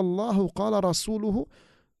 قال الله قال رسوله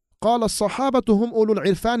قال الصحابة هم أولو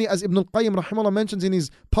العرفان, as Ibn al-Qayyim rahimahullah mentions in his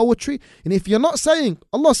poetry, and if you're not saying,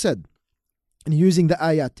 Allah said, and using the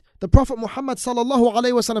ayat, the Prophet Muhammad sallallahu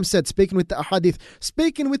alayhi wasallam said, speaking with the ahadith,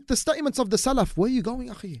 speaking with the statements of the salaf, where are you going,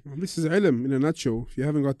 akhi? Well, this is ilm in a nutshell. If you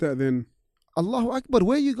haven't got that, then Allahu Akbar,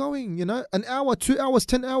 where are you going? An hour, 2 hours,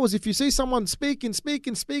 10 hours. If you see someone speaking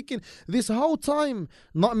this whole time,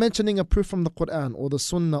 not mentioning a proof from the Qur'an or the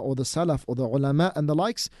Sunnah or the Salaf or the ulama and the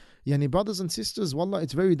likes, brothers and sisters, wallah,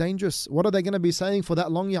 it's very dangerous. What are they going to be saying for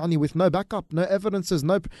that long, with no backup, no evidences,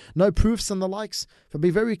 no proofs and the likes? But be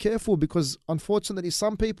very careful, because unfortunately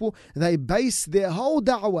some people, they base their whole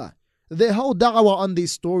da'wah on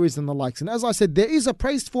these stories and the likes. And as I said, there is a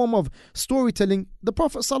praised form of storytelling. The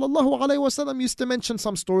Prophet ﷺ used to mention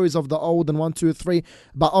some stories of the old and 1, 2, 3,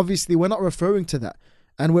 but obviously we're not referring to that.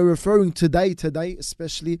 And we're referring today,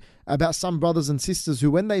 especially about some brothers and sisters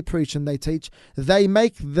who, when they preach and they teach, they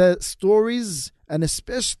make the stories, and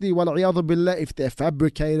especially, wal'iyadu billah, if they're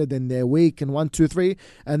fabricated and they're weak and 1, 2, 3,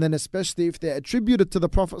 and then especially if they're attributed to the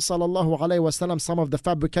Prophet ﷺ, some of the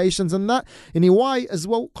fabrications and that. And why as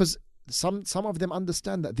well? Because some of them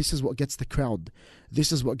understand that this is what gets the crowd,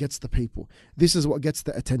 this is what gets the people, this is what gets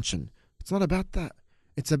the attention. It's not about that.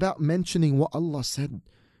 It's about mentioning what Allah said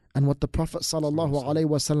and what the Prophet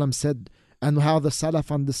ﷺ said and how the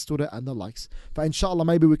Salaf understood it and the likes. But inshallah,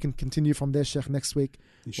 maybe we can continue from there, Sheikh, next week.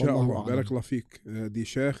 Inshallah, barakallah feek, dear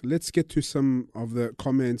Sheikh. Let's get to some of the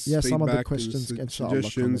comments, feedback, some of the questions,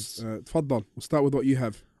 suggestions. Tfaddal, we'll start with what you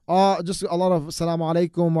have. Just a lot of Assalamu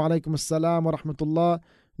alaikum, wa alaikum assalam, wa rahmatullah.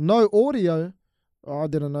 No audio. I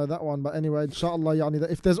didn't know that one, but anyway, inshallah,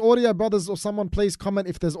 if there's audio, brothers, or someone please comment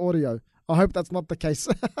if there's audio. I hope that's not the case.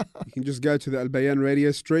 You can just go to the Albayan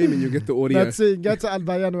radio stream and you'll get the audio. That's it, go to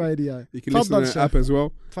Albayan radio. You can listen to the app as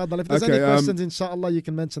well. If there's any questions, inshallah, you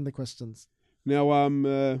can mention the questions. Now,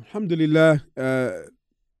 alhamdulillah,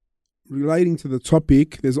 relating to the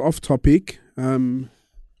topic, there's off topic.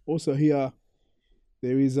 Also here,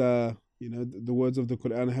 there is, the words of the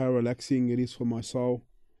Qur'an, how relaxing it is for my soul.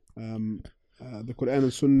 The Qur'an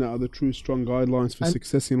and Sunnah are the true strong guidelines for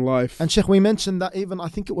success in life. And Sheikh, we mentioned that even, I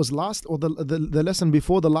think it was last, or the lesson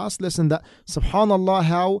before the last lesson, that subhanallah,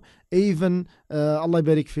 how even, Allah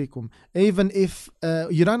barik fikum, even if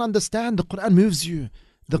you don't understand, the Qur'an moves you.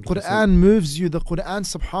 The Qur'an moves you. The Qur'an,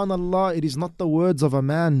 subhanallah, it is not the words of a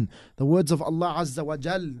man. The words of Allah Azza wa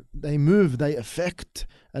Jal, they move, they affect,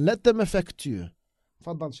 and let them affect you.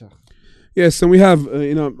 Faddal, Sheikh. Yes, and we have,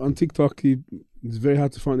 on TikTok, it's very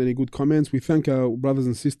hard to find any good comments. We thank our brothers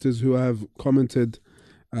and sisters who have commented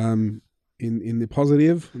in the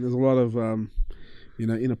positive, and there's a lot of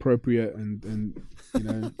inappropriate and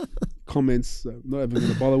comments. Not even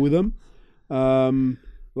going to bother with them. A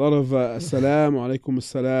lot of assalam, alaikum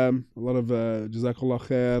assalam. A lot of jazakallah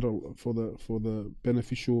khair for the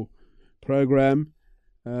beneficial program.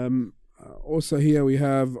 Also here we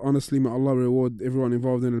have, honestly, may Allah reward everyone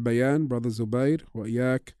involved in Albayan, Brother Zubair, wa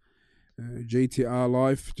iyak. JTR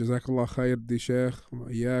Life, Jazakallah Khair, Di Sheikh,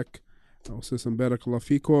 Iyak, also some Barakallah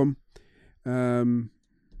Fikum. And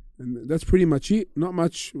that's pretty much it. Not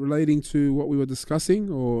much relating to what we were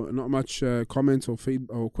discussing, or not much comments or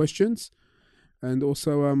or questions. And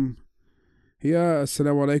also here,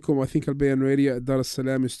 Assalamu Alaikum. I think Albayan Radio at Dar es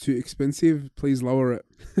Salaam is too expensive. Please lower it.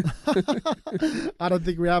 I don't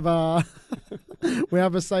think we have a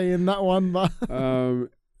say in that one, but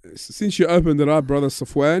since you opened it up, Brother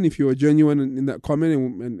Safwan, if you are genuine in that comment,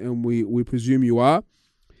 and we presume you are,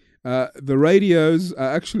 the radios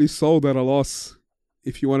are actually sold at a loss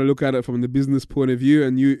if you want to look at it from the business point of view,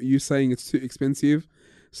 and you saying it's too expensive.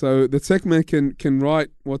 So the tech man can write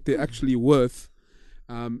what they're actually worth.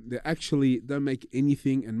 They actually don't make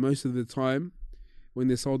anything, and most of the time when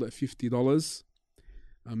they're sold at $50,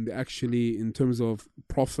 they actually, in terms of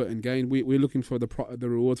profit and gain, we're looking for the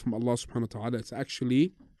reward from Allah subhanahu wa ta'ala. It's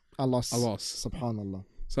actually a loss. Subhanallah.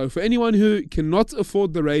 So for anyone who cannot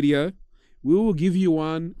afford the radio, we will give you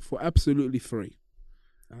one for absolutely free.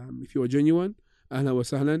 If you are genuine, ahlan wa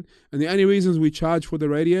sahlan. And the only reasons we charge for the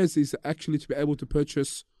radios is actually to be able to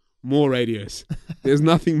purchase more radios. There's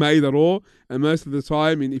nothing made at all, and most of the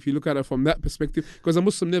time, and if you look at it from that perspective, because a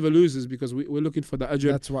Muslim never loses, because we're looking for the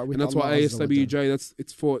ajr. That's right, and that's why ASWJ,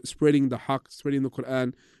 it's for spreading the haqq, spreading the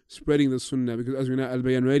Qur'an, spreading the Sunnah, because as we know,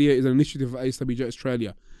 Albayan Radio is an initiative of ASWJ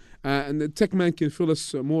Australia, and the tech man can fill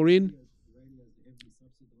us more in.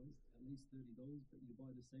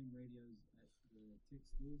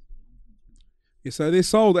 Yeah, so they're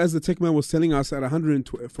sold, as the tech man was telling us, at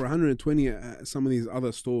 120 for 120 at some of these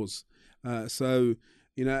other stores. So,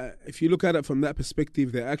 you know, if you look at it from that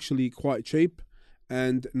perspective, they're actually quite cheap,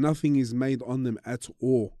 and nothing is made on them at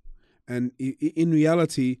all. And in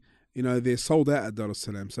reality, you know, they're sold out at Dar es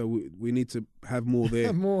Salaam, so we need to have more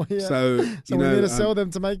there. More, yeah. So we need to sell them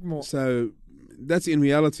to make more. So that's in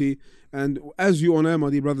reality. And as you all know, my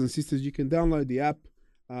dear brothers and sisters, you can download the app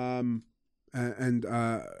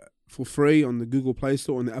for free on the Google Play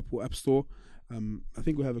Store and the Apple App Store. I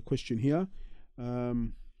think we have a question here.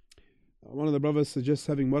 One of the brothers suggests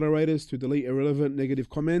having moderators to delete irrelevant negative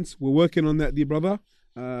comments. We're working on that, dear brother.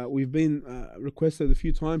 We've been requested a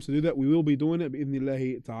few times to do that. We will be doing it,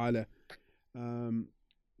 bi'idhnillahi ta'ala.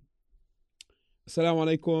 Assalamu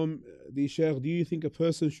alaikum. Dear Sheikh, do you think a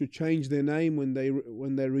person should change their name when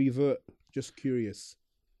they revert? Just curious.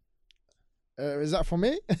 Is that for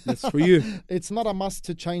me? That's for you. It's not a must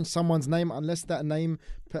to change someone's name unless that name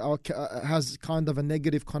has kind of a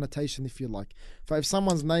negative connotation, if you like. If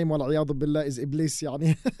someone's name, wal'iyadu billah, is Iblis,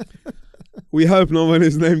 yani. We hope no one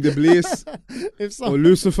is named Iblis or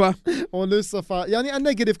Lucifer. Or Lucifer. Yani, a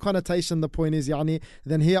negative connotation, the point is, yani,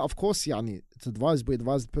 then here, of course, yani, it's advised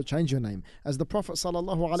to change your name. As the Prophet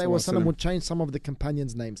ﷺ would change some of the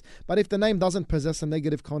companions' names. But if the name doesn't possess a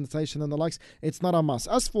negative connotation and the likes, it's not a must.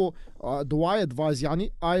 As for do I advise,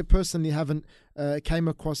 yani, I personally haven't came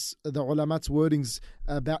across the ulama's wordings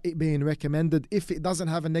about it being recommended. If it doesn't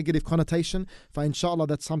have a negative connotation, for inshallah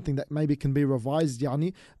that's something that maybe can be revised,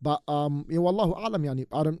 yani. But wallahu alam, yani,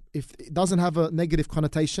 if it doesn't have a negative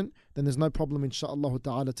connotation, then there's no problem, inshallah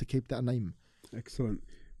ta'ala, to keep that name. Excellent.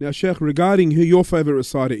 Now, Sheikh, regarding who your favorite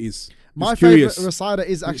reciter is. My favorite reciter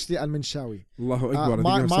is actually Al-Minshawi. Allahu Akbar. I think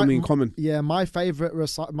we have something in common. Yeah, my favorite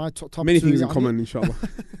reciter, my top many two, things in common, inshallah.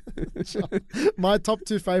 My top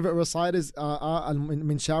two favorite reciters are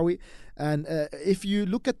Al-Minshawi. And if you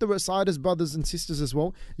look at the reciters, brothers and sisters, as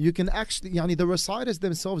well, you can actually, the reciters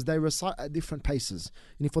themselves, they recite at different paces.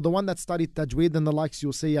 For the one that studied tajweed and the likes,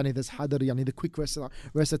 you'll see there's hadr, the quick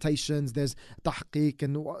recitations, there's tahqiq,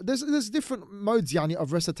 and there's different modes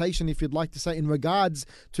of recitation, if you'd like to say, in regards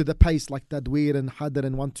to the pace, like tadweer and hadr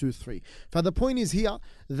and 1, 2, 3. So the point is here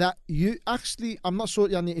that you actually, I'm not sure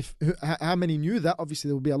how many knew that. Obviously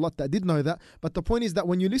there will be a lot that did know that, but the point is that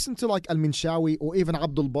when you listen to like Al-Minshawi or even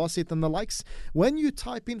Abdul Basit and the likes, when you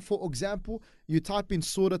type in, for example, you type in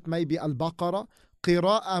Surah maybe Al-Baqarah,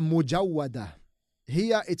 Qira'a Mujawwada.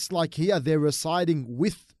 Here it's like they're reciting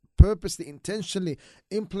with purposely, intentionally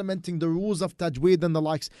implementing the rules of tajweed and the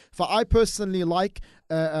likes. For I personally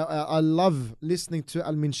I love listening to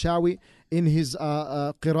Al-Minshawi in his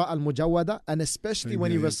Qira'a al-Mujawwada, and especially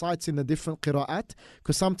when he recites in the different qira'at,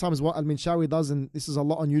 because sometimes what Al-Minshawi does, and this is a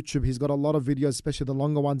lot on YouTube, he's got a lot of videos, especially the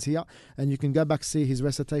longer ones here, and you can go back see his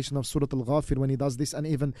recitation of Surah Al-Ghafir when he does this, and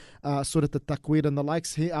even Surah Al-Takwir and the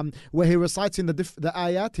likes, where he recites in the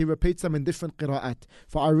ayat, he repeats them in different qira'at.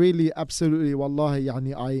 For I really, absolutely, wallahi,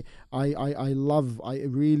 I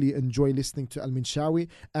really enjoy listening to Al-Minshawi.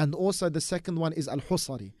 And also the second one is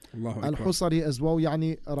Al-Husari. Al-Husari as well,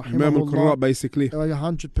 rahimahullah. Basically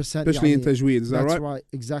 100%, especially in tajweed, is that right? That's right,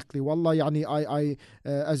 exactly. Wallah, I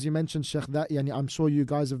as you mentioned, Sheikh, that I'm sure you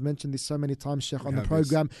guys have mentioned this so many times, Sheikh, on the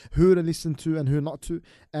program, who to listen to and who not to.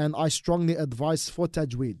 And I strongly advise for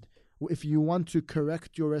tajweed, if you want to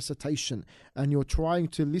correct your recitation and you're trying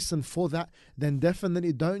to listen for that, then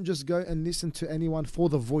definitely don't just go and listen to anyone for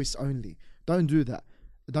the voice only. Don't do that.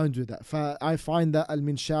 I find that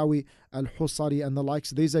Al-Minshawi, Al-Husari and the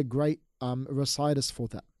likes, these are great reciters for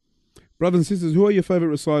that. Brothers and sisters, who are your favorite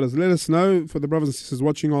reciters? Let us know. For the brothers and sisters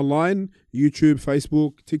watching online, YouTube,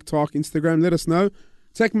 Facebook, TikTok, Instagram, let us know.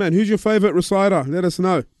 Techman, who's your favorite reciter? Let us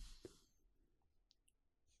know.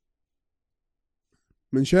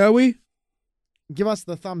 Minshawi? Give us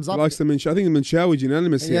the thumbs up. Likes the Minshawi. I think the Minshawi is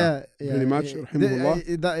unanimous here. Yeah. Very much.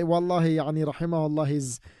 Rahimahullah. Wallahi, rahimahullah,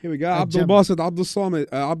 he's... Here we go. Abdul Basit, Abdul Samad,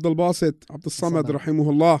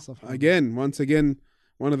 rahimahullah. Once again,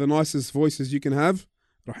 one of the nicest voices you can have.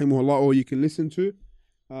 Rahimahullah, or you can listen to.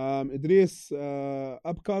 Idris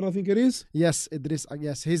Abkar, I think it is. Yes, Idris.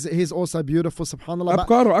 Yes, he's also beautiful. Subhanallah.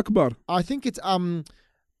 Abkar or Akbar? I think it's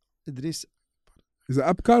Idris. Is it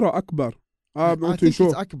Abkar or Akbar? I'm not too sure.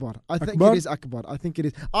 It's Akbar. I think it is Akbar. I think it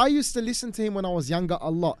is. I used to listen to him when I was younger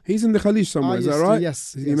a lot. He's in the Khalid somewhere, is that right?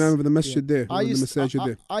 Yes. He's the imam of the masjid there. I used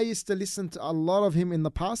to listen to a lot of him in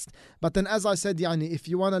the past. But then, as I said, if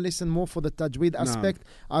you want to listen more for the tajweed aspect,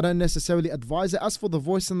 I don't necessarily advise it. As for the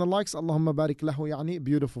voice and the likes, Allahumma barik lahu,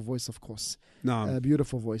 beautiful voice, of course.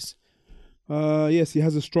 Beautiful voice. Yes, he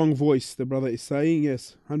has a strong voice, the brother is saying.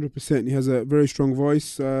 Yes, 100%. He has a very strong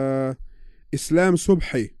voice. Islam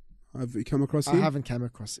Subhi. Have you come across him? I haven't come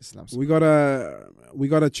across Islam Subhi. We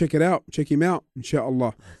gotta check it out. Check him out,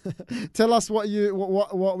 inshallah. Tell us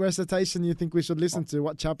what recitation you think we should listen to.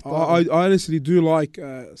 What chapter? I honestly do like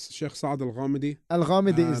Sheikh Saad Al-Ghamidi.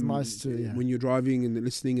 Al-Ghamidi is nice too. Yeah. When you're driving and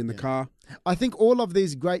listening in the car. I think all of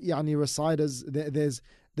these great reciters,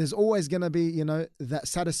 there's always going to be, that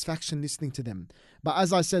satisfaction listening to them. But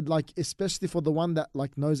as I said, like, especially for the one that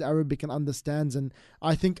like knows Arabic and understands, and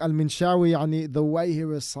I think Al-Minshawi, the way he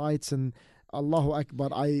recites and Allahu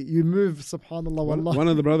Akbar, you move, subhanallah, wallah. One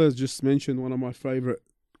of the brothers just mentioned one of my favorite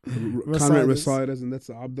current reciters, and that's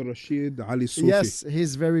Abdul Rashid Ali Sufi. Yes,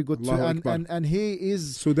 he's very good too. And he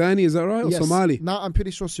is Sudani, is that right? Or Somali? No, I'm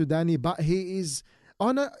pretty sure Sudani, but he is...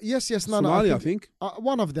 Oh no! Yes, Somali, I think.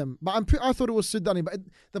 One of them, but I thought it was Sudani. But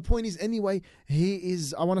the point is, anyway, he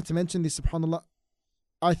is. I wanted to mention this. Subhanallah,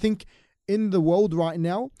 I think in the world right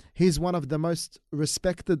now, he's one of the most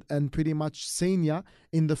respected and pretty much senior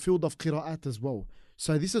in the field of qira'at as well.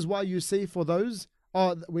 So this is why you see for those.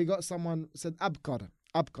 Oh, we got someone said Abkar.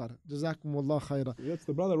 Jazakumullah khaira. That's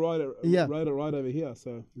the brother right over here.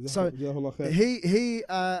 So he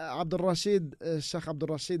Abdul Rashid, Sheikh Abdul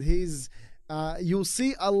Rashid. He's. You'll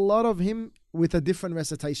see a lot of him with a different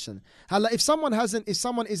recitation. If someone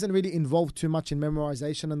isn't really involved too much in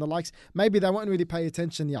memorization and the likes, maybe they won't really pay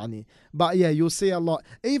attention, But yeah, you'll see a lot.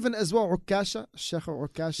 Even as well, Ukasha, Sheikh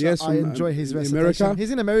Ukasha, yes, I enjoy his recitation. America?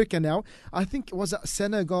 He's in America now. I think, was it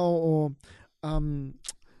Senegal or...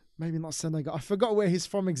 maybe not Senegal. I forgot where he's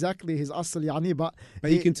from exactly, his asl,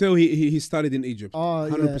 but you can tell he studied in Egypt. Oh,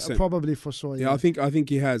 100%. Yeah, probably for sure. Yeah, I think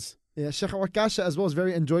he has. Yeah, Sheikh Wakasha as well is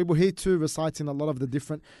very enjoyable. He too recites in a lot of the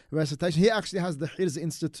different recitations. He actually has the Hirz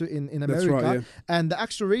Institute in America. That's right, yeah. And the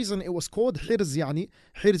actual reason it was called Hirz,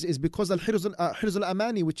 Hirz is because Hirz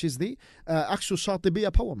al-Amani, which is the actual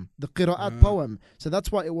Shatibiya poem, the Qira'at poem. So that's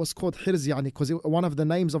why it was called Hirz, because one of the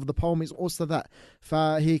names of the poem is also that.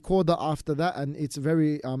 He called it after that, and it's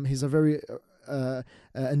very, he's a very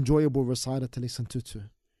enjoyable reciter to listen to too.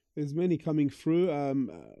 There's many coming through. On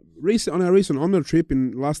our recent Umrah trip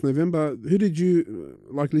in last November, who did you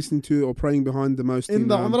like listening to or praying behind the most? In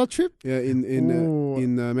the Umrah trip? Yeah,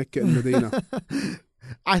 in Mecca and Medina.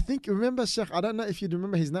 I think, remember, Sheikh, I don't know if you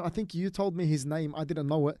remember his name. I think you told me his name. I didn't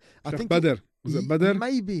know it. I think Badr. Was it Badr?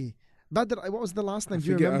 Maybe. Badr, what was the last name? Do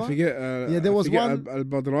you remember? I forget. There was one.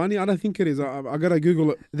 Al-Badrani. I don't think it is. I gotta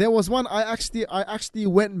Google it. There was one. I actually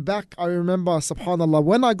went back. I remember, subhanallah,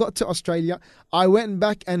 when I got to Australia, I went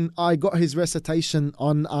back and I got his recitation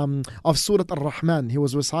of Surah Al-Rahman. He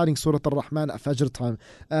was reciting Surah Al-Rahman at Fajr time,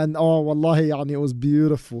 and wallahi, it was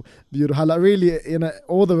beautiful. Really,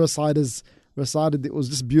 all the reciters recited. It was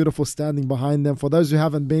just beautiful standing behind them. For those who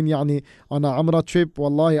haven't been on a Umrah trip,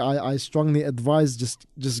 wallahi, I strongly advise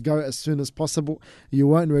just go as soon as possible. You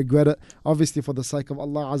won't regret it. Obviously for the sake of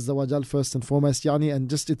Allah Azza wa Jal first and foremost, and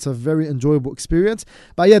just it's a very enjoyable experience.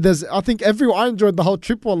 But yeah, I think I enjoyed the whole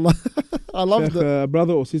trip, wallah. I loved it.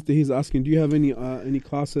 Brother or sister, he's asking, do you have any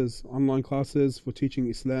classes, online classes for teaching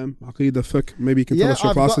Islam, Aqidah, Fiqh? Maybe you can tell us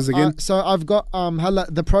your classes again. So I've got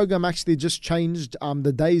the program actually just changed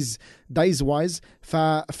the days wise.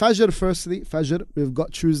 For Fajr, firstly, we've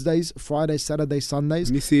got Tuesdays, Fridays, Saturdays, Sundays.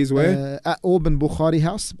 And this is where? At Auburn Bukhari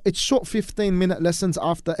House. It's short 15-minute lessons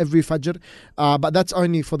after every Fajr, but that's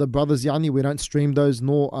only for the brothers, we don't stream those,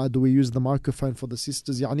 nor do we use the microphone for the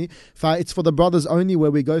sisters, It's for the brothers only,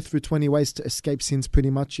 where we go through 20 ways to escape sins, pretty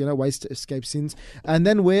much, ways to escape sins. And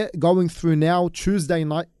then we're going through now, Tuesday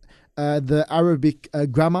night, the Arabic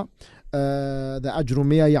grammar, the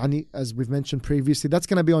Ajrumiya, as we've mentioned previously. That's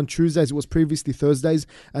going to be on Tuesdays. It was previously Thursdays,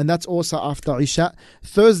 and that's also after Isha.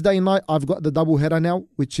 Thursday night, I've got the double header now,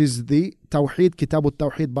 which is the Tawheed, Kitab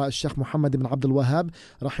al-Tawheed by Sheikh Mohamad ibn Abdul Wahhab,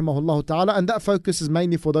 rahimahullah ta'ala, and that focuses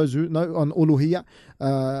mainly for those who know on uluhiyya,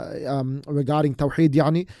 regarding Tawheed,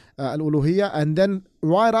 al-uluhiyya. And then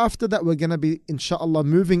right after that, we're going to be, inshallah,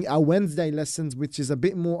 moving our Wednesday lessons, which is a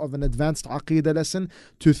bit more of an advanced Aqidah lesson,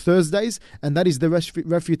 to Thursdays, and that is the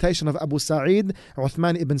refutation of Abu Sa'id,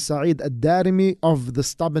 Uthman ibn Sa'id ad-Darimi, of the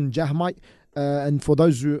stubborn Jahmite. And for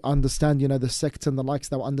those who understand, the sect and the likes,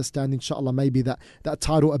 they'll understand, inshallah, maybe that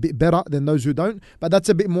title a bit better than those who don't. But that's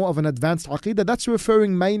a bit more of an advanced Aqidah. That's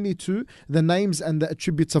referring mainly to the names and the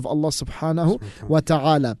attributes of Allah subhanahu wa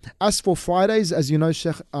ta'ala. As for Fridays, as you know,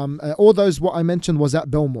 Sheikh, all those what I mentioned was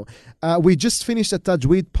at Belmore. We just finished a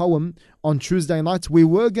Tajweed poem on Tuesday nights. We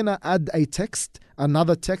were going to add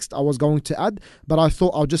another text I was going to add, but I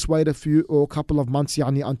thought I'll just wait a couple of months,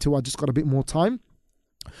 until I just got a bit more time.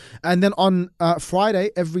 And then on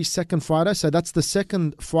Friday, every second Friday, so that's the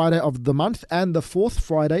second Friday of the month, and the fourth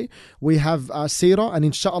Friday, we have Seerah, and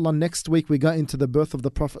inshallah next week we go into the birth of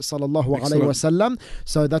the Prophet sallallahu alaihi wasallam.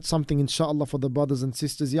 So that's something inshallah for the brothers and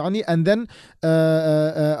sisters, yani. And then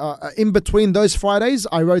in between those Fridays,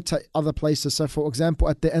 I rotate other places. So for example,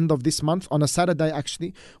 at the end of this month, on a Saturday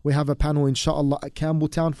actually, we have a panel inshallah at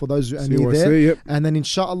Campbelltown for those who are near there. Yep. And then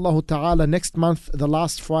inshallah ta'ala next month, the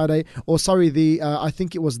last Friday, or sorry, I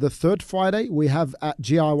think it was the third Friday, we have at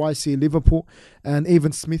GIYC Liverpool and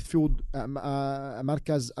even Smithfield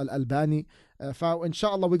Markaz Al-Albani.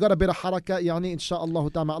 Inshallah we got a bit of haraka, yani inshallah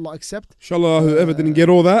ta'ala, Allah accept. Inshallah, whoever didn't get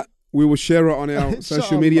all that, we will share it on our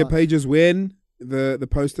social media pages when the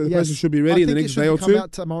poster should be ready in the next day or two. Come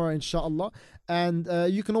out tomorrow inshallah. And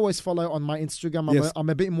you can always follow on my Instagram. I'm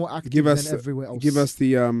a bit more active than everywhere else. Give us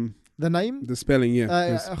the name? The spelling,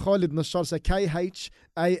 yeah. Khalid Nashar, so Khalid.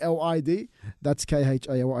 That's Khalid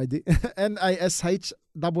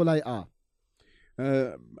Nashar.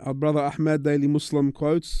 Our brother Ahmed, Daily Muslim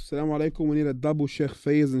quotes, Assalamu alaikum, we need a double Sheikh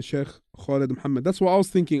Faiz and Sheikh Khalid Mohamad. That's what I was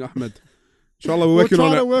thinking, Ahmed. Inshallah, we're working on it.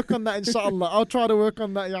 I'll try to work on that, inshallah. I'll try to work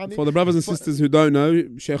on that, yani. For the brothers and sisters who don't know,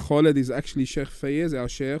 Sheikh Khalid is actually Sheikh Faiz, our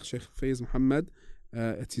Sheikh Faiz Mohamad.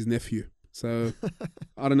 It's his nephew. So,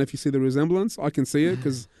 I don't know if you see the resemblance. I can see it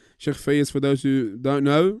because Sheikh Faiz, for those who don't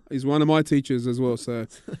know, is one of my teachers as well. So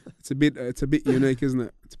it's a bit unique, isn't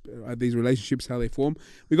it? These relationships, how they form.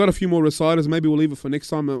 We got a few more reciters. Maybe we'll leave it for next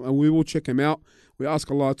time, and we will check him out. We ask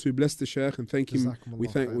Allah to bless the Sheikh and thank him. We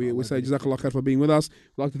say Jazakallah khair for being with us.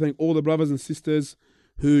 We'd like to thank all the brothers and sisters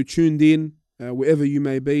who tuned in, wherever you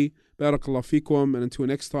may be. Barakallah fikum, and until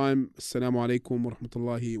next time, Assalamu alaikum wa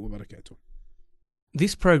rahmatullahi wa barakatuh.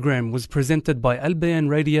 This program was presented by Albayan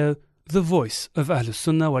Radio, the voice of Ahlus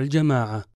Sunnah wal Jama'ah.